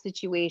lot of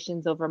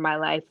situations over my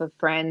life of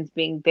friends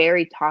being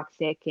very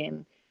toxic.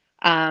 And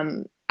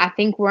I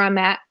think where I'm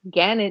at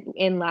again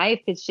in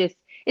life, it's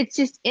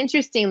just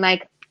interesting.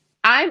 Like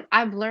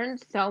I've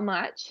learned so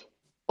much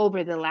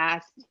over the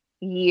last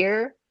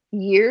years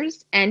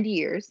and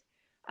years,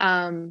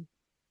 um,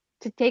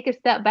 to take a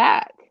step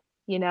back.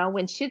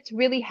 When shit's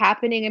really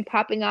happening and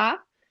popping off,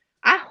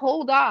 I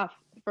hold off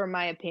for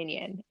my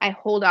opinion. I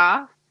hold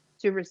off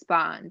to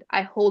respond.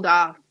 I hold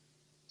off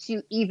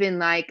to even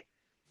like,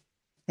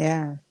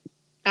 Yeah.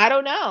 I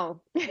don't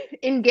know,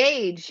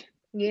 engage,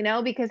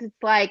 because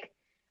it's like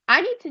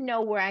I need to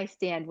know where I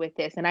stand with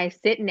this. And I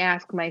sit and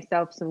ask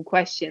myself some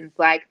questions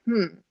like,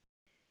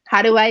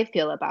 how do I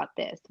feel about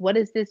this? What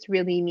does this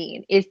really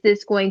mean? Is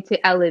this going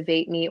to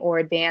elevate me or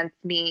advance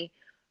me?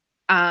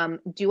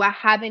 Do I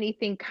have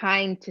anything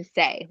kind to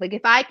say? Like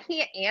if I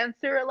can't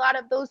answer a lot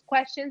of those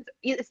questions,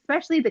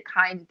 especially the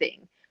kind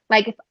thing,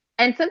 like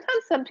and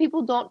sometimes some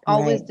people don't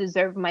always Right.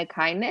 deserve my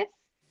kindness,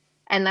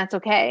 and that's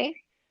okay.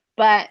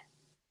 But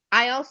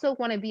I also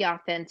want to be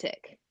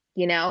authentic,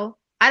 you know?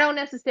 I don't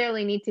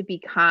necessarily need to be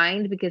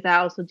kind because I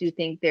also do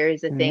think there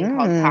is a thing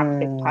called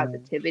toxic Mm.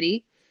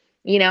 positivity.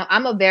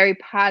 I'm a very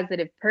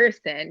positive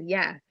person.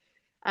 Yeah.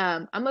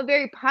 I'm a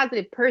very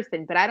positive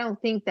person, but I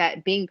don't think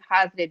that being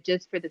positive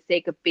just for the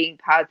sake of being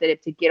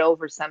positive to get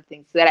over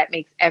something so that it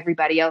makes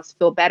everybody else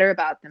feel better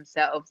about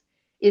themselves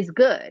is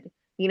good.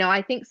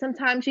 I think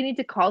sometimes you need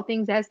to call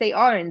things as they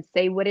are and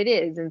say what it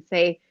is and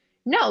say,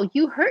 no,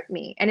 you hurt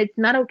me. And it's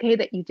not okay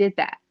that you did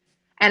that.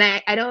 And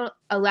I don't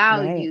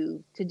allow Right.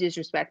 you to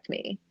disrespect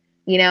me.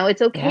 You know,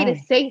 it's okay Yeah. to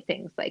say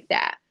things like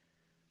that.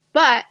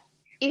 But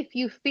if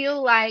you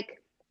feel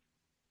like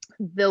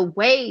the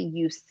way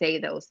you say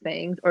those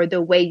things or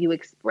the way you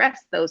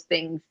express those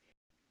things,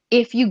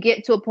 if you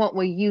get to a point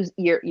where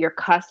you're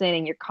cussing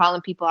and you're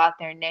calling people out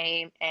their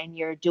name and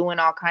you're doing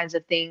all kinds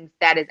of things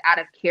that is out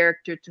of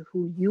character to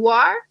who you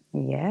are,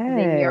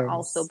 then you're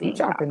also Yes. I'm being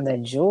dropping the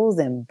toxic. jewels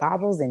and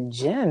baubles and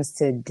gems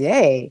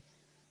today.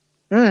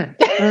 Mm,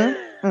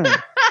 mm,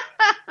 mm.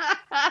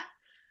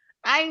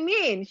 I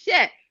mean,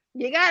 shit.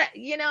 You gotta,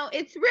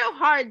 it's real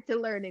hard to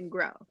learn and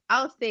grow.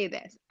 I'll say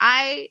this.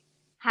 I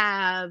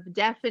have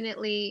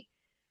definitely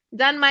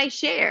done my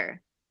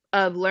share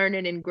of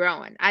learning and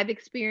growing. I've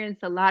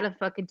experienced a lot of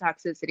fucking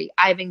toxicity.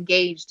 I've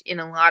engaged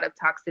in a lot of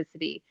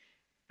toxicity.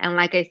 And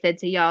like I said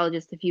to y'all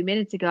just a few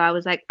minutes ago, I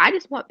was like, I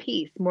just want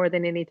peace more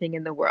than anything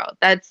in the world.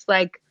 That's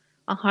like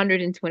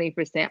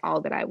 120% all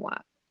that I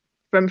want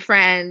from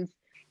friends,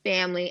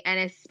 family,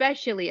 and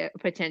especially a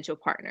potential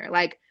partner.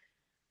 Like,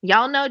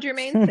 y'all know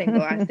Jermaine's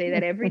single. I say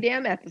that every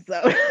damn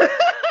episode.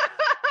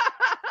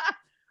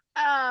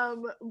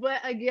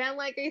 But again,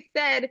 like I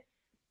said,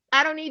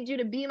 I don't need you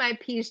to be my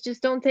peace.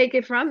 Just don't take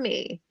it from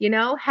me.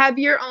 Have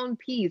your own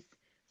peace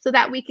so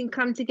that we can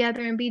come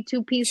together and be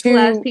two peaceful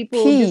ass Two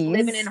people just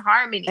living in peas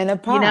harmony. and a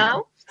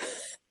pod.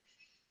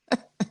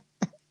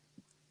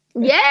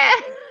 Yeah.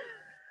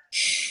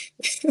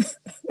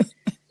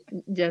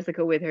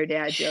 Jessica with her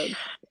dad jokes.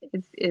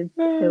 I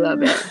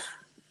love it.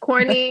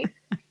 Corny,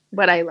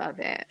 but I love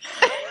it.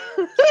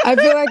 I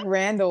feel like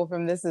Randall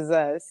from This Is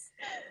Us.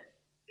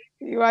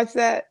 You watch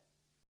that?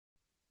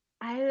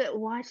 I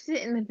watched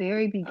it in the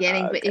very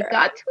beginning, but it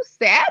got too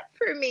sad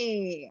for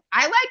me.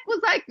 I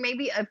was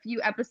maybe a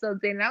few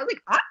episodes in, and I was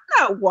like, I'm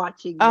not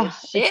watching this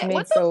shit. It's made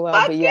what so the well,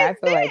 fuck but yeah, I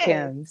feel this? like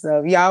him.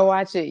 So if y'all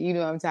watch it, you know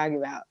what I'm talking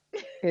about.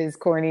 His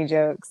corny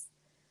jokes.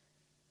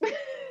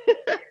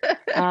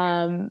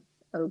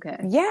 Okay.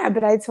 Yeah,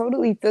 but I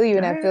totally feel you,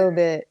 and I feel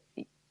that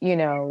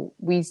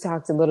we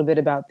talked a little bit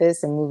about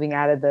this and moving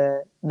out of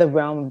the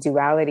realm of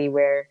duality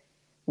where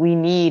we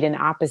need an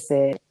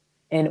opposite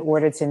in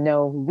order to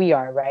know who we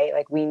are, right?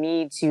 Like we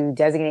need to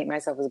designate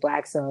myself as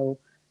Black, so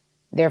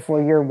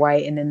therefore you're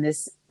white, and then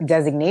this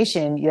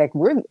designation, like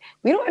we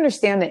don't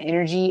understand the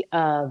energy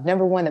of,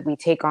 number one, that we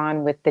take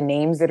on with the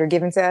names that are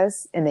given to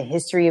us and the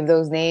history of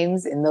those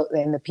names and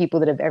the people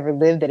that have ever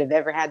lived, that have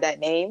ever had that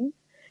name.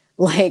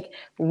 Like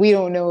we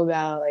don't know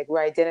about, like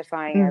we're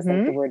identifying as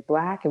like the word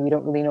Black and we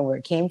don't really know where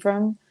it came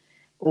from,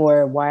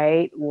 or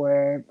white,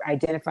 or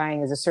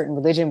identifying as a certain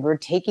religion. We're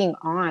taking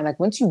on, like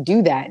once you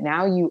do that,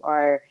 now you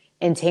are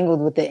entangled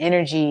with the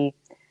energy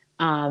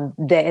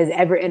that has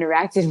ever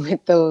interacted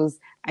with those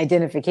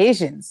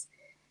identifications.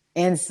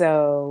 And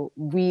so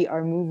we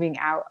are moving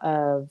out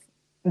of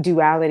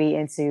duality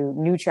into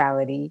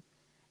neutrality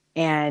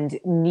and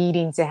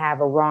needing to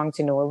have a wrong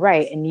to know a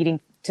right, and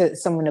needing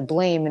someone to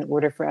blame in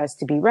order for us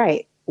to be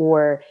right,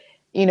 or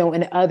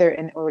an other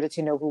in order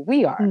to know who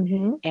we are.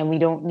 And we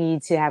don't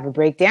need to have a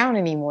breakdown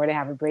anymore to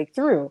have a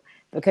breakthrough,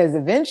 because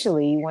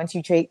eventually once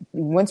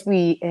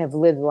we have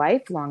lived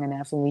life long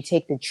enough and we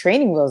take the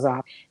training wheels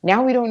off,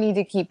 now we don't need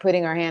to keep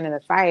putting our hand in the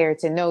fire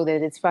to know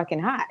that it's fucking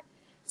hot.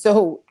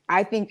 So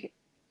I think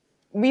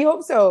we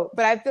hope so,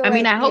 but I feel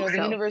I hope the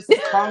universe is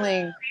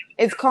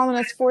calling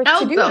us forth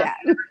to do that.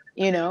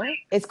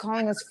 It's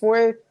calling us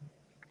forth.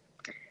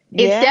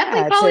 It's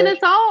definitely calling us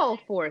all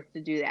forth to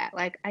do that.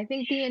 Like, I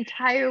think the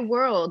entire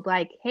world,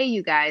 like, hey,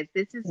 you guys,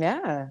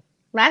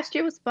 last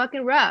year was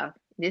fucking rough.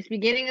 This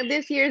beginning of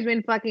this year has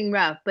been fucking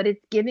rough, but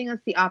it's giving us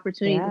the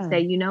opportunity to say,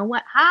 you know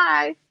what?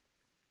 Hi.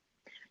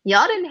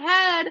 Y'all didn't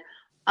had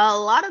a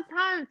lot of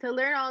time to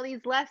learn all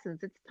these lessons.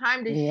 It's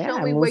time to show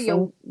me what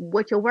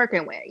you're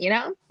working with,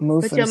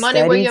 Put your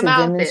money where your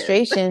mouth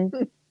demonstration.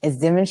 Is. It's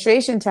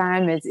demonstration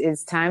time.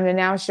 It's time to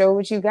now show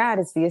what you got.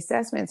 It's the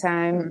assessment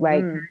time.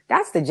 Like,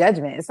 that's the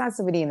judgment. It's not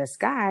somebody in the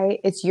sky.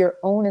 It's your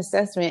own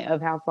assessment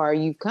of how far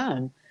you've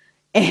come.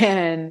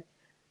 And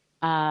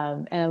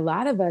a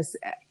lot of us,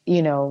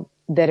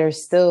 that are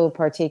still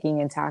partaking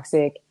in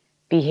toxic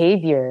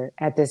behavior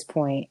at this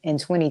point in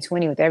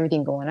 2020 with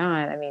everything going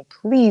on. I mean,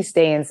 please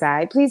stay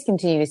inside. Please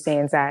continue to stay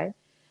inside.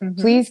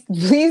 Please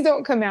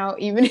don't come out,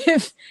 even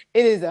if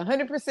it is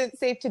 100%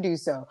 safe to do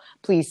so.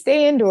 Please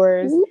stay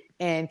indoors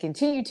and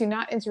continue to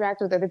not interact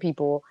with other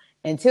people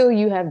until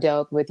you have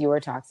dealt with your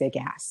toxic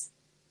ass.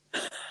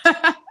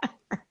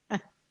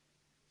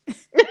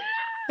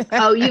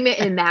 Oh, you meant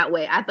in that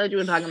way. I thought you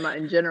were talking about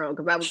in general,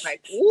 because I was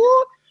like,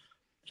 ooh.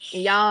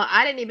 Y'all,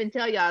 I didn't even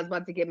tell y'all I was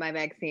about to get my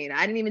vaccine.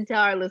 I didn't even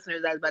tell our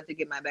listeners I was about to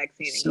get my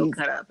vaccine and go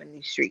cut up in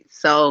these streets.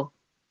 So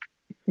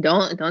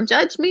don't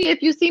judge me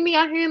if you see me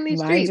out here in these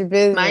streets.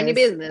 Mind your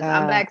business.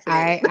 I'm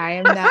vaccinated. I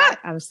am not.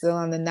 I'm still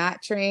on the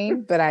not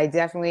train, but I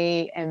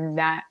definitely am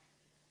not.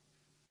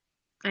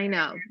 I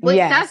know. But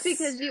that's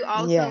because you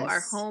also are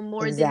home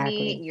more than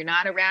me. You're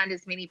not around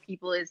as many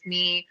people as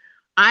me.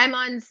 I'm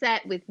on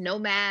set with no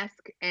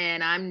mask,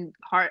 and I'm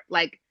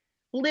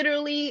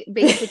literally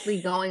basically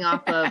going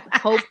off of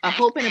a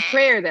hope and a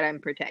prayer that I'm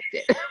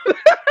protected.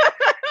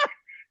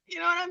 You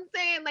know what I'm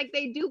saying? Like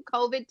they do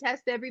COVID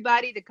test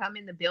everybody to come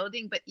in the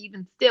building, but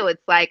even still,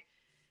 it's like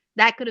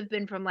that could have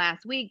been from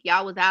last week.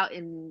 Y'all was out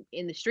in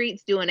the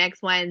streets doing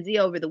X, Y, and Z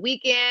over the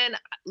weekend.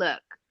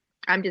 Look,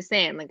 I'm just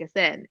saying, like I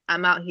said,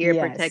 I'm out here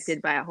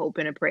protected by a hope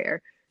and a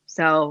prayer.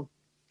 So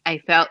I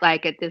felt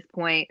like at this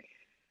point,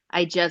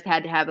 I just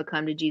had to have a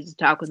come to Jesus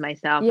talk with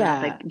myself. Yeah.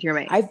 And I was like,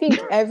 Jermaine. I think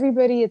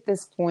everybody at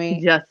this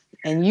point,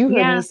 and you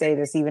heard me say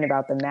this even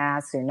about the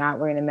mask or not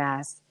wearing a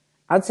mask.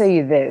 I'll tell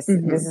you this.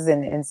 Mm-hmm. This is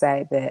an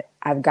insight that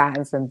I've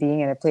gotten from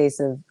being in a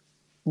place of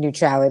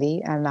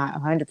neutrality. I'm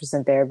not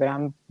 100% there, but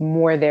I'm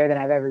more there than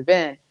I've ever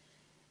been.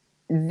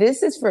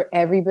 This is for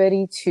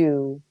everybody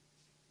to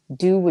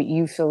do what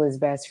you feel is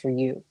best for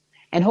you.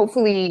 And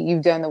hopefully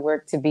you've done the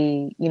work to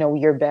be,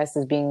 your best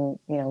as being,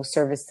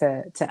 service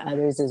to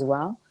others as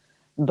well.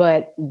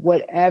 But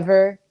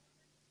whatever,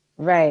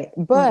 right.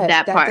 But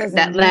that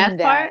last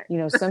part,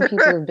 some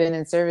people have been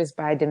in service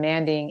by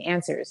demanding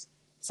answers.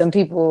 Some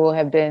people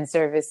have been in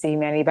service to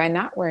humanity by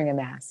not wearing a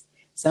mask.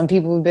 Some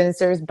people have been in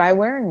service by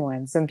wearing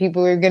one. Some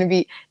people are going to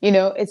be,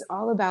 it's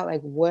all about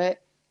like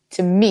what,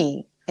 to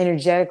me,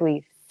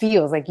 energetically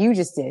feels like you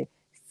just did,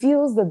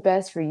 feels the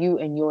best for you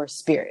and your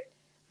spirit.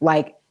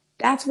 Like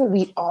that's what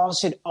we all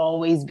should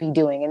always be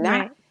doing. And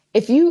that,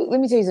 let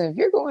me tell you something, if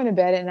you're going to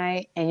bed at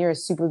night and you're a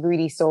super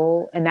greedy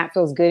soul and that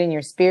feels good in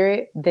your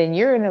spirit, then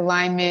you're in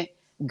alignment,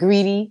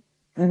 greedy,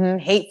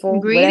 hateful,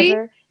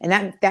 whatever.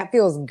 And that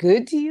feels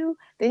good to you,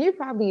 then you're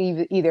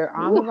probably either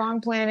on the wrong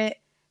planet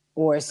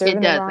or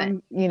serving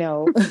the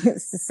wrong,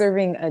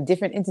 serving a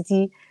different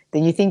entity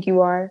than you think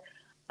you are.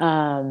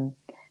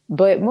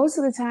 But most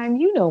of the time,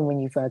 when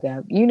you fuck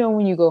up,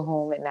 when you go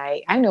home at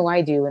night. I know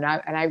I do. And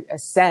I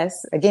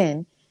assess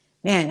again,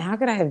 man, how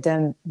could I have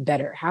done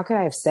better? How could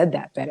I have said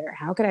that better?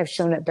 How could I have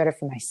shown up better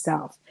for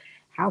myself?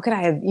 How could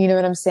I have, you know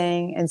what I'm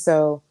saying? And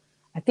so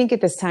I think at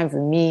this time for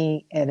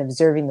me and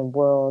observing the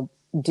world,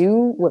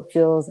 do what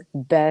feels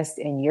best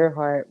in your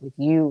heart with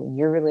you and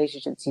your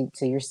relationship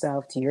to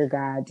yourself, to your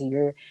God, to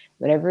your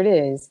whatever it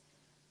is.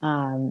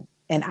 And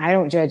I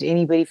don't judge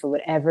anybody for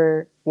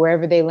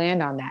wherever they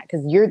land on that,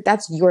 because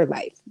that's your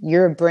life.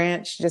 You're a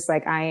branch just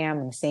like I am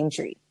on the same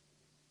tree.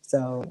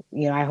 So,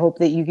 I hope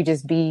that you could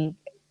just be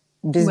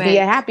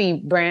a happy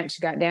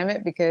branch,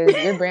 goddammit, because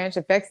your branch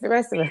affects the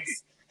rest of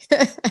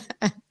us.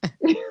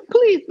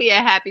 Please be a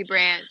happy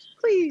branch.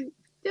 Please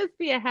just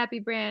be a happy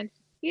branch.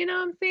 You know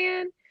what I'm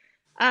saying?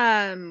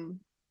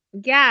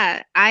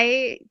 Yeah,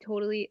 I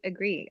totally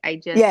agree. I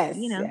just, yes.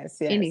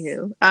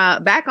 Anywho,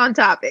 back on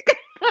topic.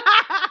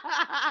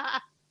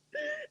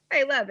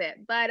 I love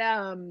it. But,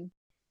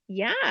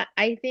 yeah,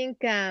 I think,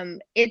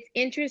 it's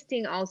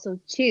interesting also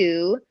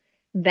too,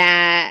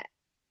 that,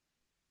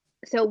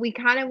 so we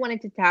kind of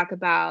wanted to talk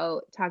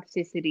about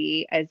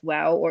toxicity as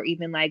well, or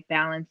even like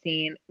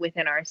balancing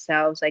within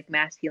ourselves, like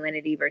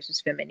masculinity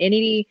versus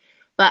femininity.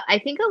 But I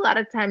think a lot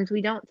of times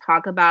we don't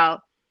talk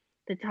about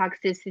the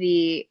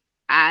toxicity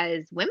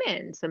as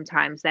women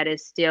sometimes that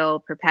is still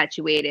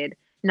perpetuated,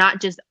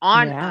 not just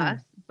on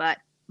us, but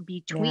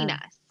between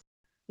us,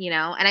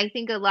 and I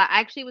think I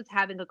actually was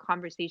having a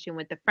conversation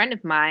with a friend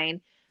of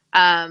mine.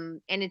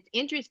 And it's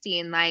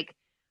interesting, like,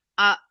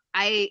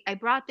 I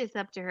brought this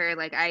up to her,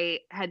 like I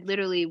had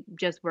literally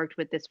just worked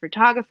with this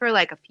photographer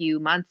like a few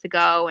months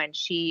ago, and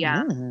she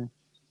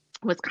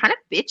was kind of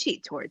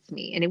bitchy towards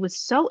me, and it was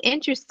so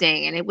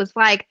interesting. And it was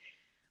like,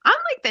 I'm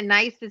like the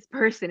nicest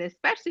person,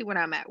 especially when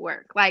I'm at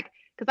work, like,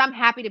 because I'm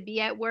happy to be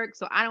at work,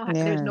 so I don't have,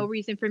 there's no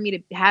reason for me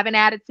to have an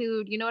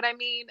attitude, you know what I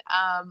mean?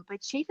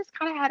 But she just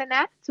kind of had an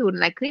attitude,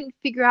 and I couldn't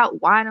figure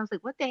out why, and I was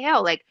like, what the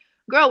hell? Like,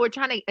 girl, we're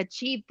trying to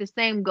achieve the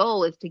same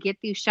goal, is to get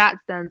these shots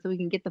done so we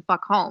can get the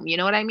fuck home. You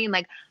know what I mean?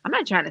 Like, I'm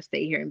not trying to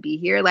stay here and be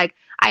here. Like,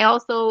 I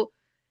also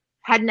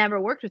had never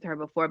worked with her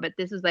before, but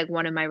this is like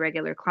one of my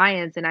regular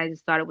clients. And I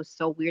just thought it was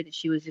so weird that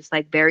she was just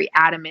like very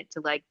adamant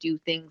to like do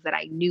things that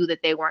I knew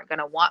that they weren't going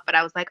to want. But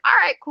I was like, all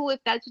right, cool,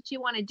 if that's what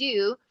you want to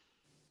do.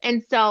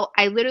 And so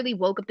I literally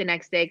woke up the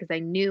next day because I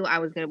knew I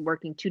was going to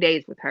working 2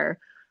 days with her.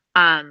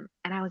 And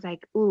I was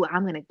like, ooh,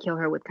 I'm going to kill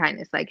her with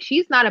kindness. Like,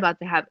 she's going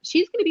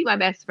to be my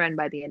best friend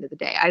by the end of the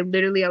day. I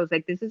was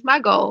like, this is my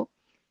goal.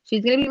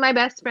 She's going to be my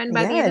best friend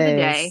by the end of the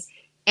day.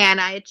 And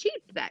I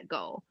achieved that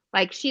goal.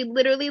 Like, she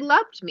literally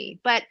loved me.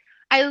 But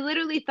I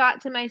literally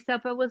thought to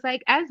myself, I was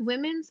like, as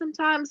women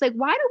sometimes, like,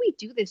 why do we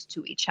do this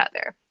to each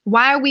other?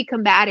 Why are we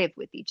combative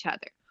with each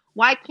other?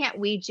 Why can't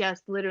we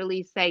just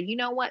literally say, you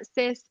know what,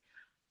 sis?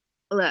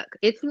 Look,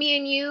 it's me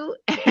and you,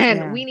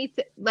 and we need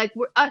to, like,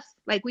 we're us,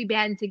 like, we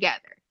band together.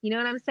 You know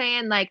what I'm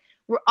saying? Like,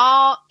 we're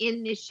all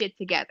in this shit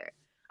together.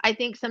 I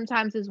think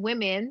sometimes as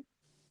women,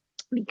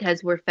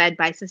 because we're fed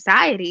by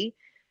society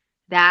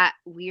that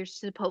we're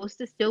supposed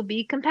to still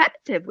be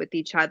competitive with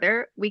each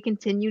other, we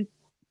continue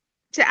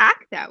to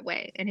act that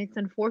way. And it's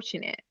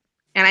unfortunate.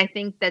 And I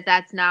think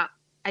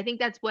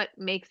that's what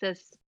makes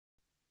us,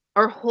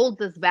 or holds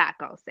us back,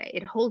 I'll say.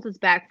 It holds us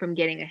back from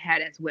getting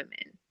ahead as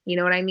women. You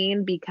know what I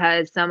mean?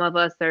 Because some of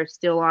us are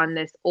still on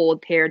this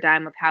old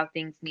paradigm of how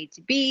things need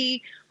to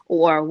be,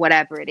 or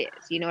whatever it is.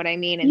 You know what I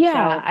mean? And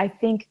Yeah, so I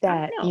think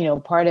I don't that, know.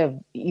 part of,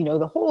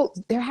 the whole,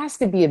 there has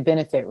to be a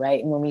benefit, right?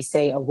 And when we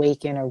say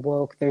awaken or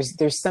woke,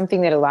 there's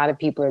something that a lot of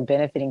people are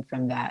benefiting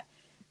from that,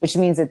 which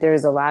means that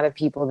there's a lot of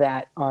people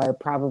that are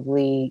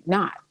probably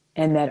not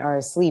and that are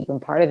asleep.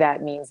 And part of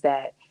that means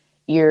that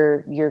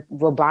you're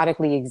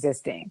robotically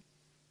existing,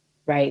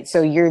 right?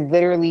 So you're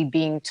literally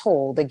being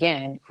told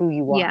again who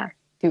you Yeah. are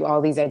through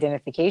all these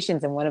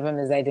identifications. And one of them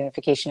is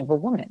identification of a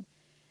woman.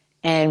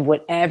 And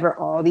whatever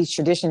all these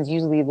traditions,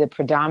 usually the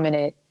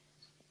predominant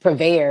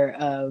purveyor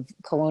of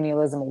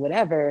colonialism or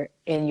whatever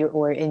in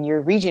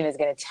your region is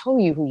going to tell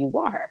you who you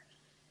are,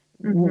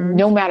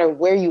 no matter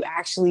where you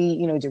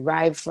actually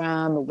derive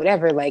from or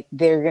whatever. Like,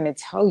 they're going to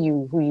tell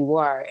you who you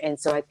are. And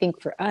so I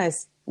think for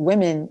us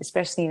women,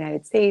 especially in the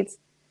United States,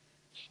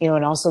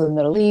 and also the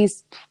Middle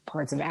East,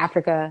 parts of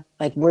Africa,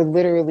 like, we're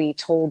literally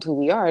told who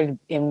we are,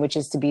 and which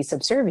is to be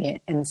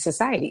subservient in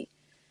society.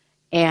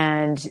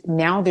 And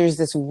now there's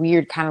this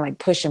weird kind of like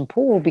push and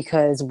pull,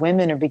 because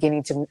women are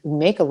beginning to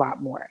make a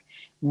lot more.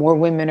 More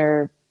women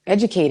are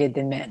educated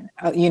than men,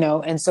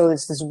 and so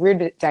it's this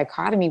weird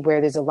dichotomy where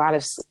there's a lot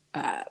of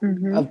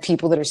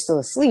people that are still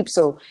asleep.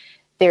 So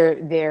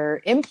their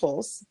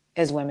impulse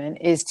as women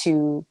is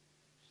to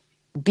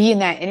be in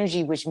that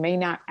energy, which may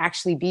not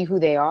actually be who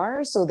they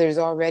are. So there's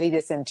already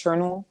this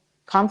internal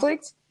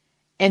conflict.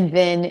 And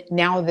then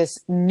now this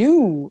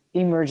new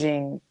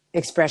emerging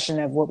expression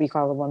of what we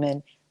call a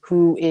woman,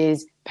 who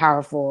is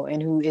powerful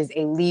and who is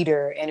a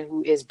leader and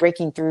who is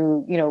breaking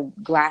through,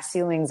 glass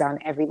ceilings on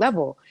every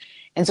level.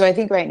 And so I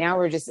think right now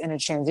we're just in a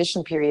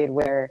transition period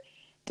where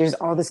there's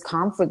all this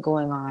conflict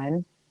going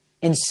on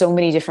in so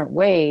many different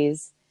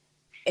ways.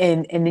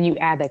 And then you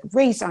add like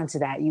race onto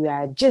that, you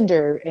add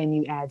gender, and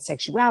you add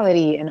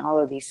sexuality and all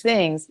of these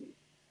things.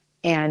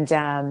 And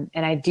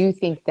I do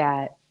think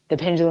that the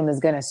pendulum is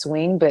going to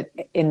swing, but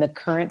in the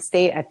current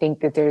state, I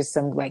think that there's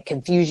some like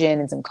confusion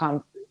and some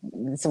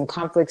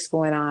conflicts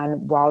going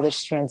on while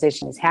this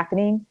transition is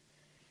happening.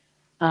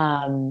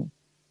 And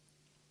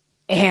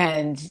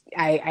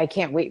I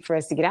can't wait for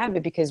us to get out of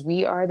it, because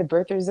we are the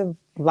birthers of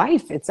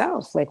life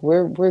itself. Like,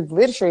 we're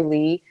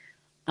literally,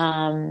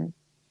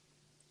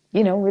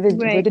 we're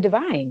the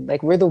divine.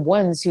 Like, we're the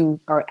ones who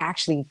are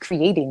actually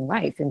creating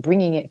life and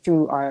bringing it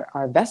through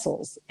our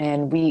vessels.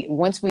 And we're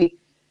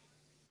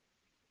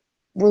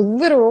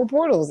literal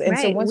portals. And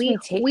so once we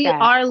take we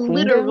that are queendom,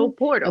 literal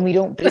portals, and we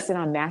don't base it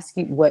on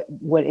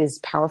what is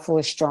powerful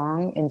or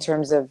strong in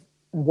terms of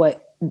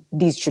what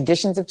these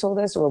traditions have told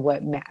us, or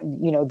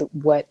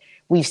what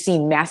we've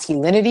seen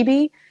masculinity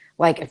be.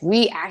 Like, if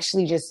we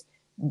actually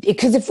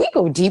because if we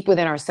go deep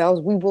within ourselves,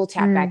 we will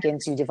tap back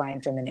into divine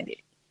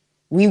femininity.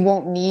 We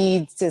won't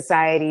need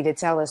society to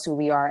tell us who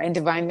we are, and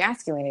divine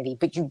masculinity,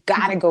 but you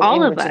got to go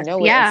inward to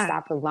know it, and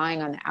stop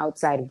relying on the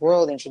outside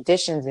world and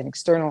traditions and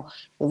external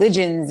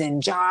religions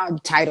and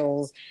job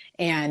titles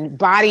and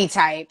body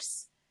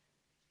types.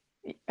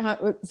 Say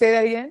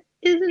that again.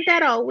 Isn't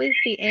that always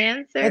the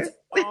answer? It's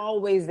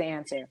always the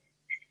answer.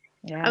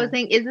 Yeah. I was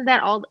saying, isn't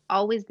that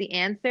always the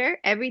answer?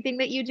 Everything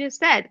that you just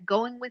said,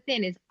 going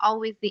within, is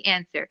always the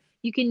answer.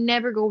 You can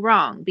never go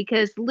wrong,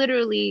 because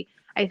literally,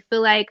 I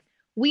feel like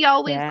we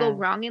always go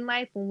wrong in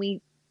life when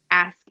we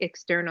ask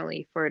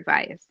externally for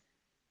advice.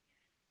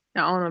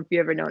 I don't know if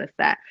you ever noticed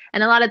that.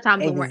 And a lot of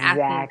times when we're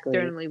asking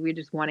externally, we're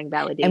just wanting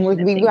validation. And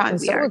we've gotten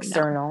so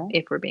external,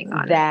 if we're being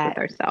honest with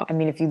ourselves. I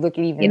mean, if you look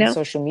at even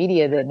social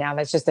media, that now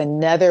that's just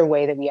another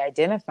way that we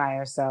identify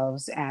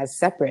ourselves as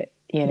separate,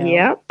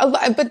 Yeah.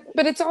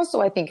 But it's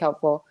also, I think,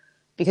 helpful,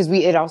 because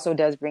it also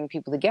does bring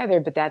people together,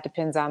 but that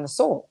depends on the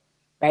soul,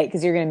 right?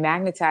 Because you're going to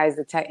magnetize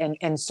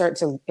and start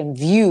to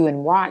view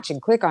and watch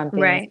and click on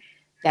things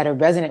that are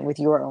resonant with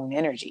your own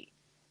energy.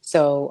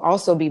 So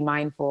also be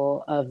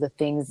mindful of the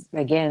things,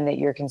 again, that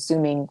you're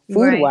consuming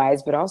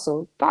food-wise, but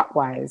also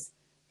thought-wise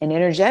and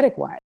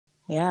energetic-wise.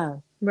 Yeah.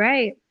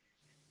 Right.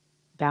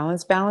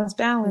 Balance, balance,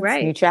 balance.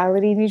 Right.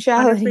 Neutrality,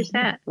 neutrality.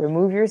 100%.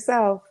 Remove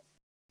yourself.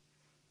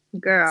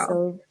 Girl.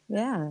 So,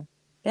 yeah.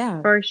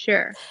 Yeah. For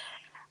sure.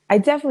 I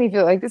definitely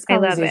feel like this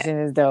conversation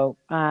is dope.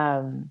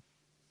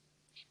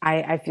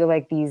 I feel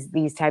like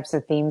these types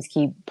of themes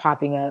keep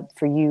popping up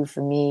for you,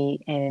 for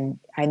me, and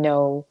I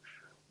know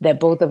that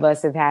both of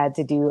us have had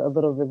to do a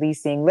little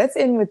releasing. Let's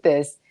end with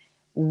this.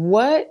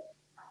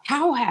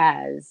 How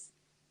has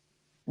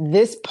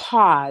this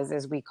pause,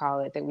 as we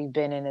call it, that we've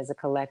been in as a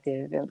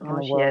collective in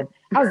the world,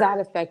 how's that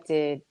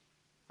affected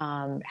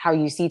how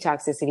you see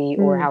toxicity,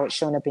 or how it's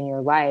shown up in your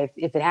life?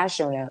 If it has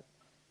shown up,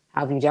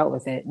 how have you dealt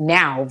with it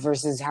now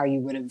versus how you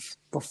would have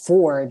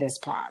before this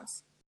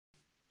pause?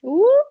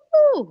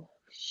 Ooh,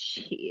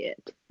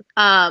 shit.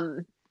 I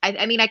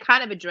mean, I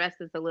kind of addressed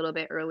this a little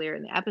bit earlier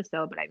in the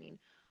episode, but I mean,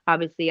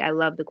 obviously, I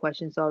love the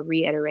question, so I'll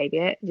reiterate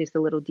it just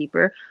a little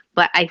deeper.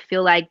 But I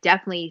feel like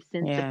definitely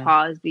since the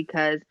pause,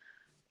 because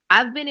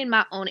I've been in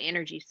my own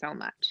energy so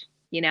much.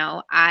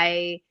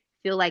 I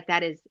feel like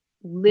that has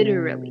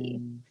literally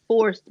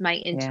forced my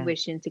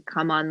intuition to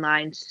come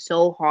online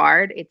so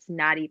hard. It's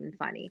not even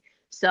funny.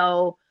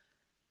 So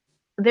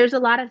there's a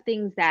lot of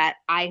things that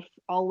I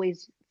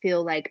always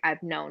feel like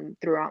I've known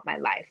throughout my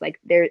life. Like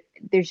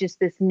there's just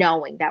this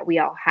knowing that we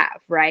all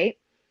have, right?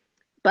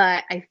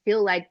 But I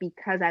feel like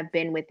because I've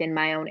been within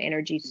my own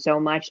energy so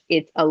much,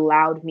 it's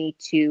allowed me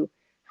to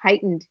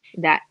heighten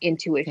that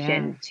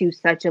intuition to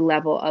such a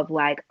level of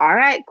like, all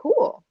right,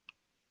 cool.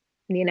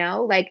 You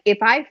know, like if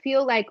I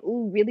feel like,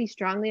 ooh, really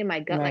strongly in my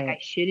gut, like I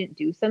shouldn't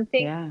do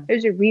something,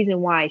 there's a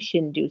reason why I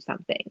shouldn't do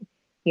something,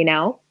 you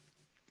know?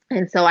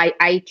 And so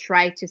I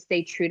try to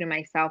stay true to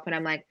myself, and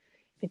I'm like,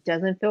 if it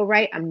doesn't feel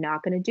right, I'm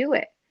not going to do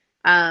it.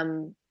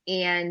 And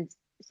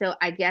so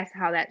I guess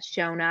how that's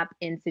shown up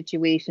in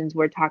situations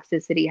where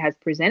toxicity has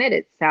presented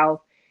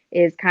itself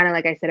is kind of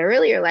like I said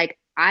earlier, like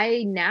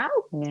I now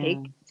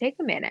take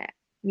a minute,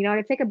 you know,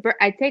 I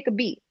take a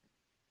beat,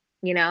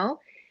 you know,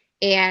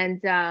 and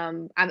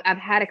I've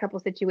had a couple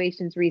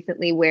situations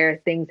recently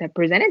where things have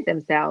presented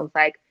themselves,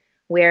 like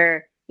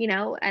where, you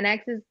know, an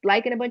ex is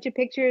liking a bunch of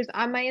pictures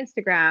on my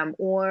Instagram,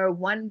 or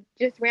one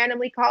just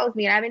randomly calls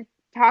me and I haven't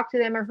talked to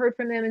them or heard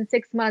from them in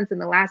 6 months.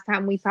 And the last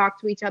time we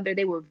talked to each other,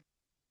 they were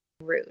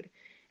rude.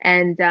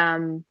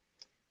 And,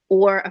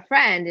 or a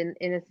friend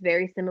in this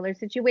very similar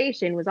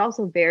situation was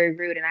also very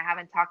rude, and I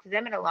haven't talked to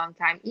them in a long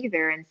time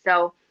either. And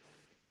so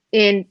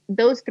in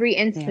those three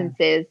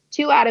instances,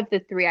 2 out of the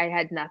 3, I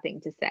had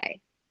nothing to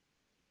say.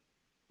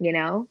 You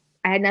know,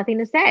 I had nothing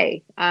to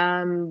say.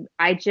 I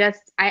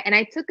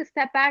took a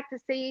step back to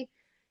see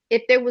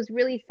if there was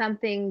really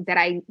something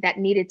that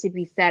needed to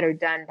be said or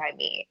done by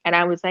me. And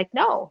I was like,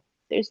 no,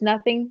 there's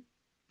nothing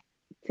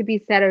to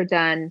be said or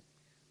done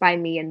by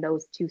me in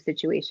those 2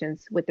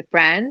 situations. With a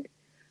friend,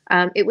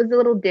 it was a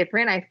little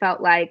different. I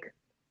felt like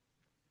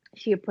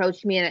she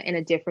approached me in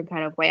a different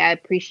kind of way. I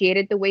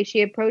appreciated the way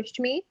she approached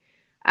me.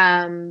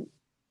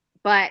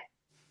 But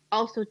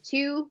also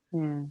too,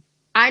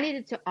 I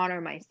needed to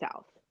honor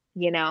myself.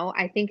 You know,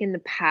 I think in the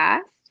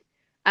past,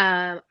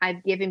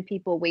 I've given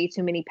people way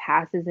too many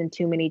passes and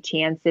too many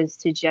chances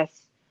to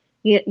just,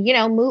 you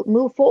know,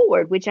 move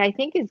forward, which I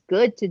think is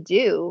good to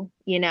do,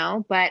 you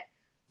know, but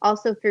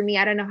also for me,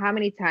 I don't know how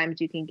many times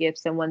you can give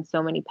someone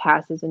so many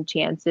passes and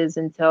chances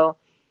until,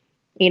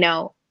 you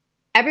know,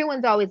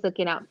 everyone's always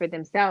looking out for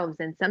themselves.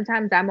 And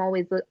sometimes I'm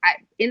always,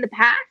 in the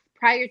past,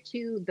 prior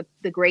to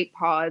the great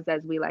pause,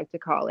 as we like to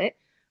call it,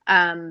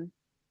 I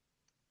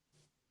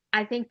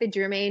think the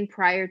Jermaine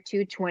prior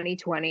to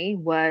 2020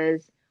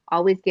 was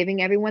always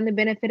giving everyone the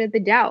benefit of the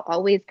doubt,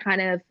 always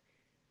kind of,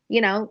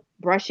 you know,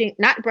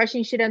 not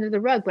brushing shit under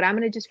the rug, but I'm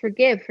going to just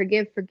forgive,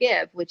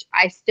 which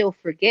I still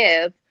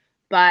forgive,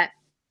 but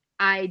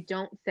I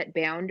don't set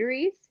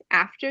boundaries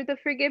after the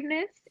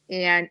forgiveness,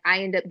 and I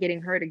end up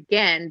getting hurt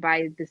again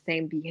by the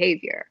same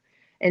behavior.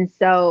 And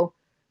so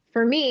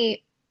for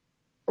me,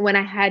 when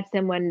I had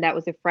someone that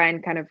was a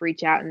friend kind of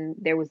reach out and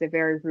there was a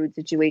very rude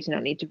situation, I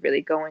don't need to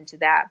really go into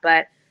that,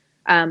 but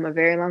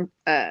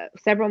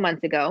several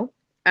months ago,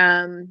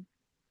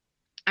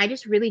 I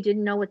just really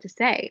didn't know what to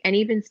say. And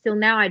even still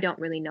now, I don't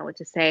really know what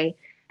to say.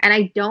 And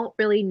I don't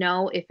really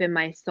know if in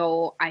my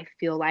soul, I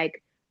feel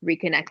like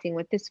reconnecting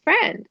with this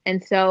friend.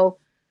 And so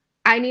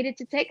I needed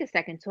to take a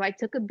second. So I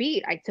took a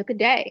beat. I took a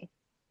day.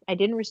 I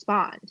didn't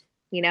respond,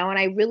 you know, and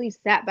I really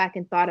sat back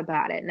and thought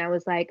about it. And I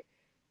was like,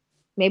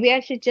 maybe I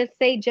should just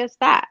say just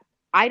that.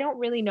 I don't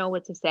really know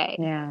what to say,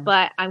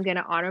 but I'm going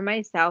to honor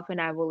myself and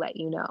I will let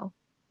you know?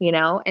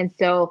 And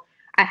so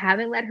I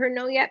haven't let her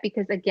know yet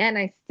because, again,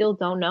 I still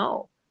don't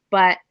know.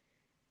 But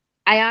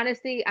I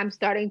honestly, I'm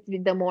starting to,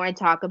 the more I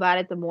talk about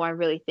it, the more I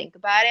really think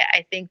about it.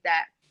 I think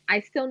that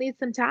I still need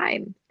some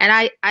time.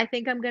 And I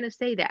think I'm going to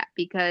say that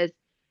because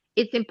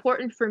it's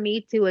important for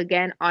me to,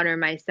 again, honor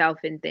myself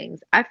in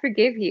things. I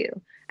forgive you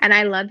and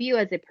I love you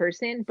as a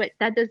person, but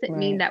that doesn't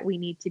mean that we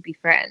need to be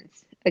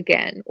friends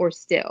again or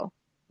still,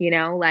 you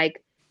know,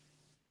 like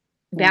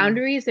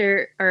boundaries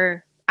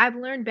are I've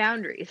learned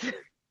boundaries,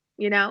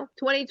 you know,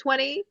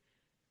 2020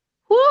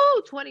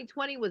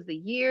 was the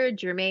year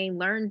Jermaine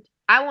learned.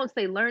 I won't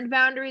say learned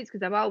boundaries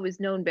because I've always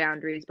known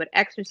boundaries, but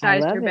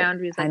exercised her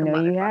boundaries like a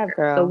motherfucker. You have,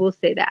 girl. So we'll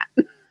say that.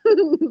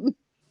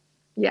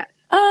 Yeah.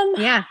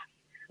 Yeah.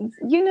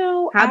 You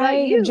know, how about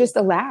you? Just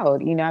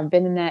allowed. You know, I've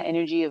been in that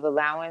energy of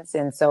allowance,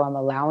 and so I'm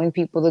allowing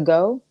people to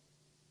go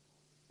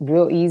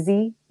real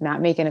easy, not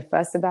making a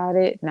fuss about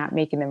it, not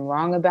making them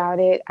wrong about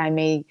it. I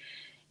may,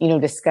 you know,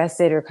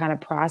 discuss it or kind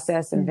of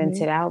process and vent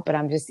it out, but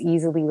I'm just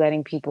easily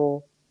letting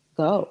people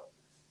go,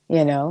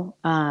 you know?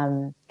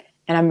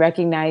 And I'm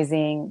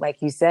recognizing,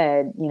 like you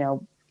said, you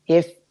know,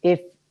 if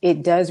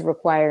it does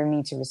require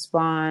me to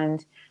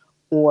respond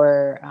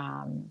or,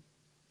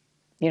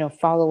 you know,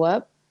 follow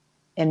up,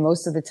 and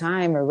most of the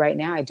time or right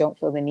now, I don't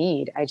feel the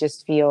need. I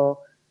feel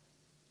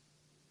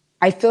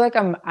like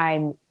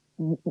I'm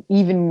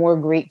even more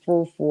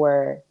grateful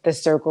for the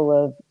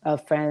circle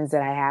of friends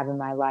that I have in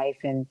my life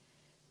and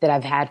that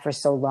I've had for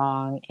so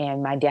long.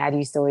 And my dad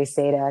used to always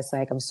say to us,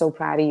 like, I'm so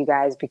proud of you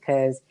guys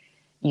because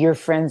your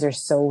friends are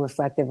so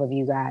reflective of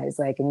you guys.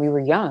 Like, and we were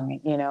young,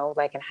 you know,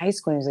 like in high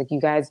school, he was like,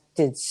 you guys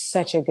did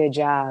such a good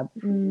job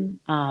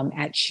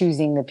at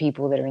choosing the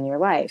people that are in your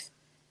life.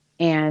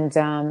 And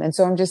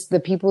so I'm just the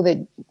people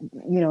that,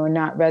 are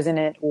not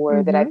resonant,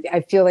 or that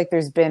I feel like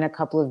there's been a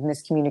couple of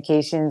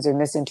miscommunications or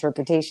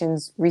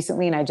misinterpretations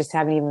recently. And I just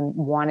haven't even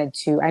wanted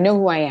to, I know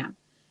who I am,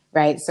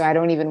 right? So I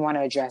don't even want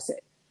to address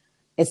it.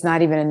 It's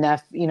not even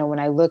enough. When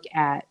I look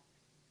at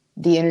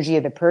the energy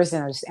of the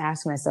person, I just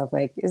ask myself,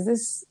 like, is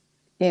this,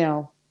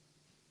 how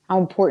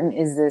important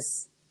is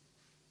this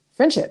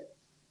friendship?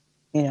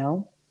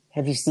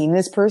 Have you seen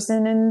this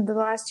person in the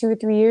last 2 or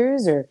 3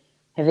 years, or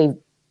have they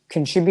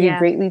contributed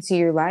greatly to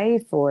your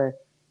life? Or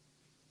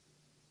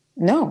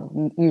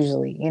no,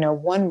 usually,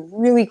 one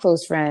really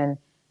close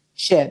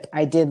friendship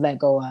I did let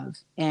go of.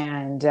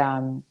 And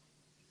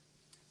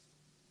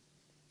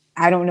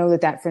I don't know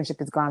that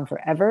friendship is gone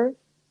forever,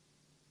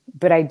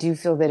 but I do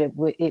feel that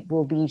it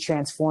will be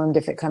transformed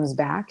if it comes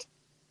back.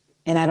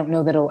 And I don't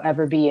know that it'll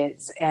ever be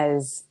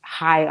as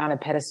high on a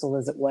pedestal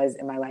as it was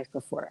in my life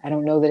before. I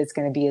don't know that it's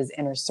going to be as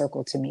inner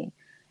circle to me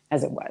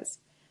as it was.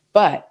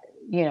 But,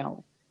 yeah.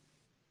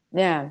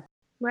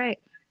 Right.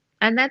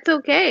 And that's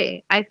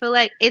okay. I feel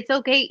like it's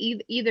okay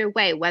either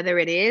way, whether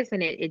it is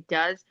and it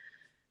does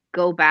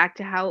go back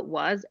to how it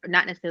was, or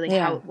not necessarily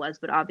how it was,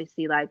 but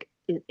obviously like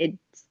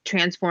it's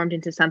transformed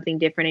into something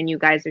different, and you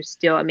guys are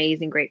still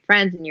amazing, great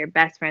friends, and you're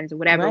best friends or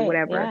whatever.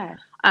 Yeah.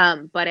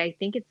 But I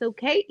think it's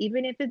okay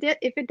even if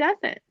it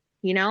doesn't.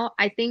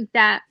 I think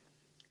that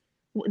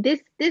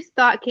this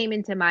thought came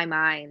into my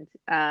mind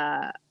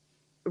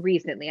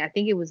recently. I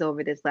think it was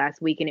over this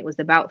last week, and it was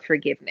about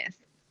forgiveness.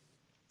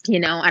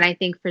 And I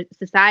think for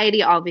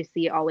society,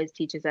 obviously, it always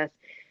teaches us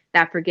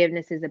that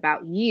forgiveness is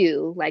about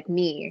you, like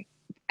me.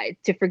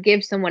 To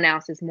forgive someone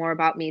else is more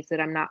about me, so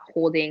that I'm not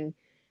holding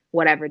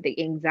whatever, the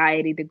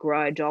anxiety, the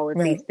grudge, all of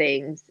these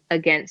things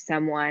against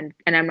someone,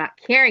 and I'm not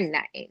carrying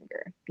that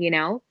anger,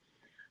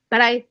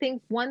 But I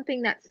think one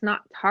thing that's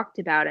not talked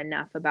about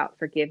enough about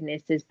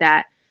forgiveness is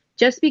that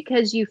just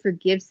because you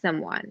forgive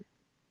someone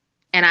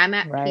and I'm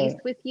at peace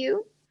with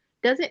you,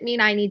 doesn't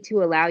mean I need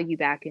to allow you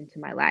back into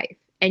my life.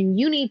 And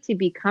you need to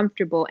be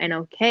comfortable and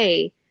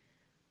okay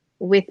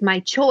with my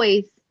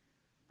choice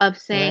of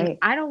saying,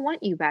 I don't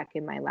want you back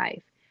in my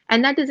life.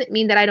 And that doesn't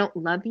mean that I don't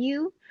love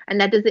you. And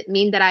that doesn't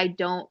mean that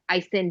I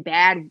send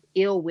bad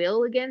ill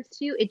will against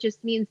you. It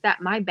just means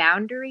that my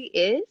boundary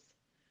is,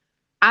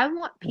 I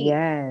want peace.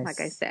 Yes. Like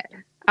I said,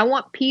 I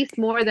want peace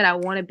more than I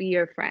want to be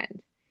your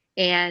friend.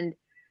 And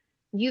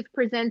you've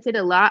presented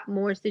a lot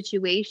more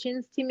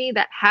situations to me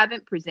that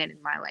haven't presented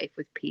my life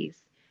with peace.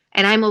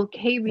 And I'm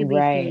okay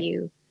releasing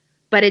you.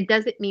 But it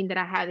doesn't mean that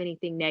I have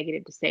anything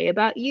negative to say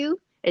about you.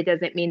 It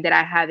doesn't mean that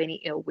I have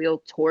any ill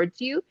will towards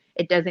you.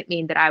 It doesn't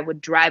mean that I would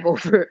drive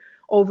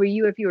over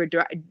you if you were,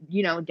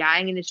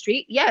 dying in the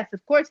street. Yes,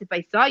 of course, if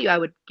I saw you, I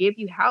would give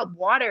you help,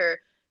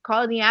 water,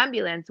 call the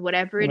ambulance,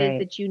 whatever it is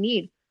that you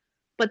need.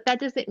 But that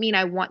doesn't mean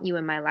I want you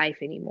in my life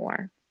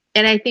anymore.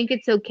 And I think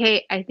it's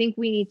okay. I think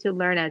we need to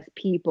learn as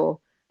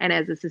people and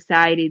as a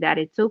society that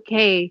it's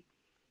okay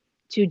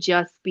to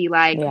just be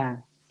like,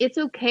 it's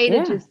okay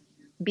to just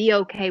be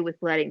okay with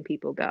letting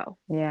people go.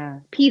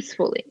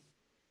 Peacefully.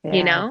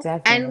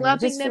 Definitely. And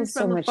loving them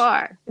from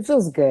afar. It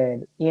feels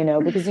good,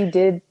 because you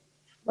did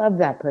love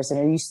that person,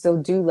 or you still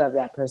do love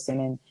that person.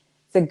 And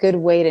it's a good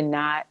way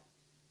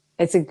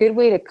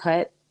to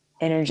cut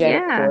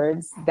energetic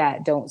cords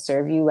that don't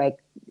serve you. Like,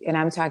 and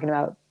I'm talking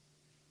about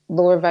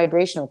lower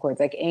vibrational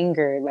cords, like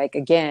anger. Like,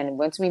 again,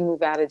 once we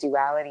move out of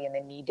duality and the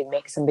need to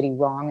make somebody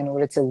wrong in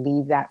order to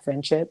leave that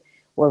friendship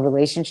or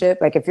relationship,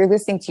 like if you're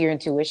listening to your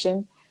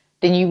intuition,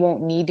 then you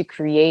won't need to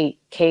create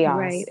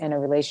chaos in a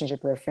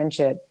relationship or a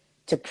friendship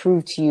to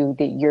prove to you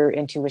that your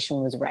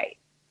intuition was right.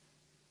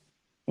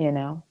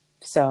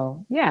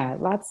 So yeah,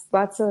 lots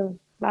of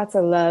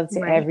love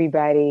to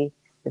everybody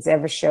that's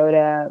ever showed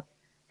up,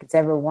 that's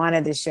ever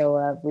wanted to show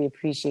up. We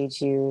appreciate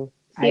you.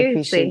 Seriously. I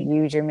appreciate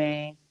you,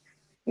 Jermaine.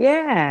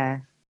 Yeah.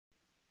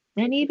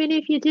 And even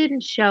if you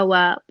didn't show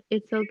up,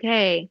 it's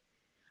okay.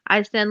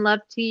 I send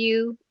love to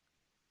you.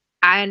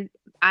 I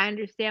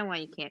understand why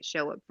you can't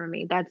show up for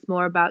me. That's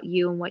more about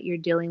you and what you're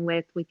dealing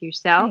with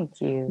yourself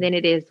than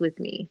it is with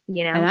me,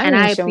 And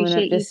I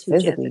appreciate you too,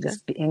 physically, Jessica.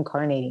 just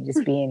incarnating,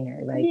 just being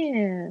here. Like,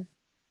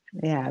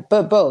 yeah,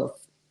 but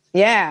both.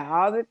 Yeah,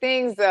 all the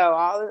things though,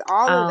 all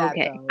of that.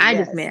 Okay, though. I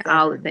just meant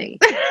all the things.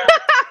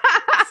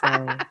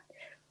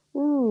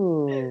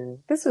 So,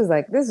 this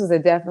was a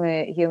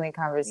definite healing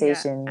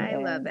conversation. Yeah, I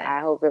love it.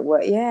 I hope it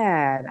was.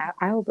 Yeah,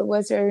 I hope it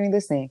was for everyone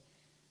listening.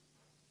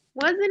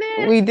 Wasn't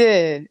it? We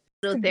did.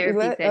 Little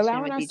therapy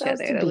session with each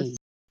other.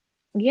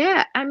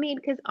 Yeah, I mean,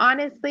 because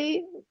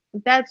honestly,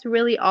 that's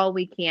really all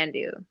we can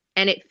do.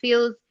 And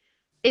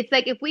it's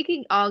like if we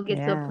can all get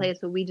to a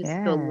place where we just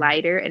feel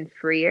lighter and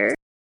freer.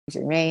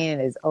 Jermaine,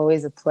 it is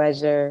always a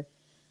pleasure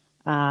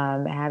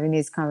having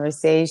these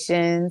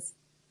conversations.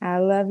 I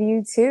love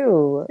you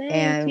too.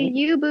 And to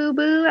you, boo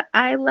boo.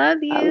 I love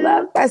you. I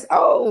love us.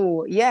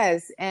 Oh,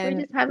 yes. And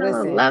we're just having a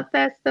little love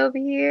fest over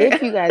here.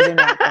 If you guys are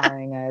not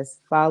following us,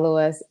 follow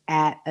us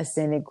at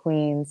Ascended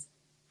Queens.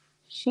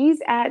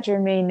 She's at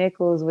Jermaine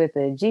Nichols with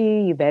a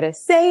G. You better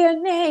say her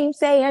name.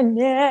 Say her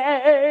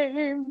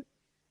name.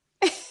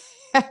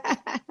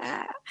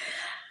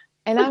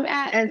 And I'm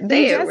at And the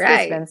say it Dress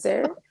right.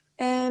 Dispenser.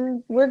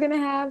 And we're going to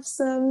have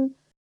some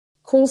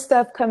cool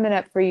stuff coming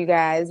up for you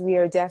guys. We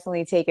are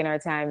definitely taking our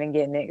time and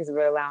getting it because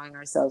we're allowing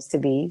ourselves to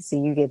be.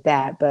 So you get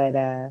that. But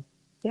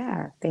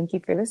yeah, thank you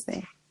for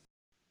listening.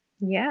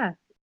 Yeah,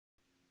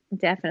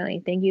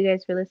 definitely. Thank you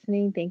guys for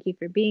listening. Thank you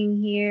for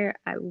being here.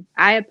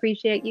 I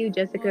appreciate you.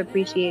 Jessica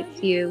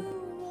appreciates you.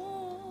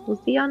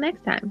 We'll see y'all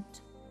next time.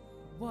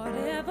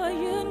 Whatever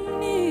you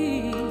need.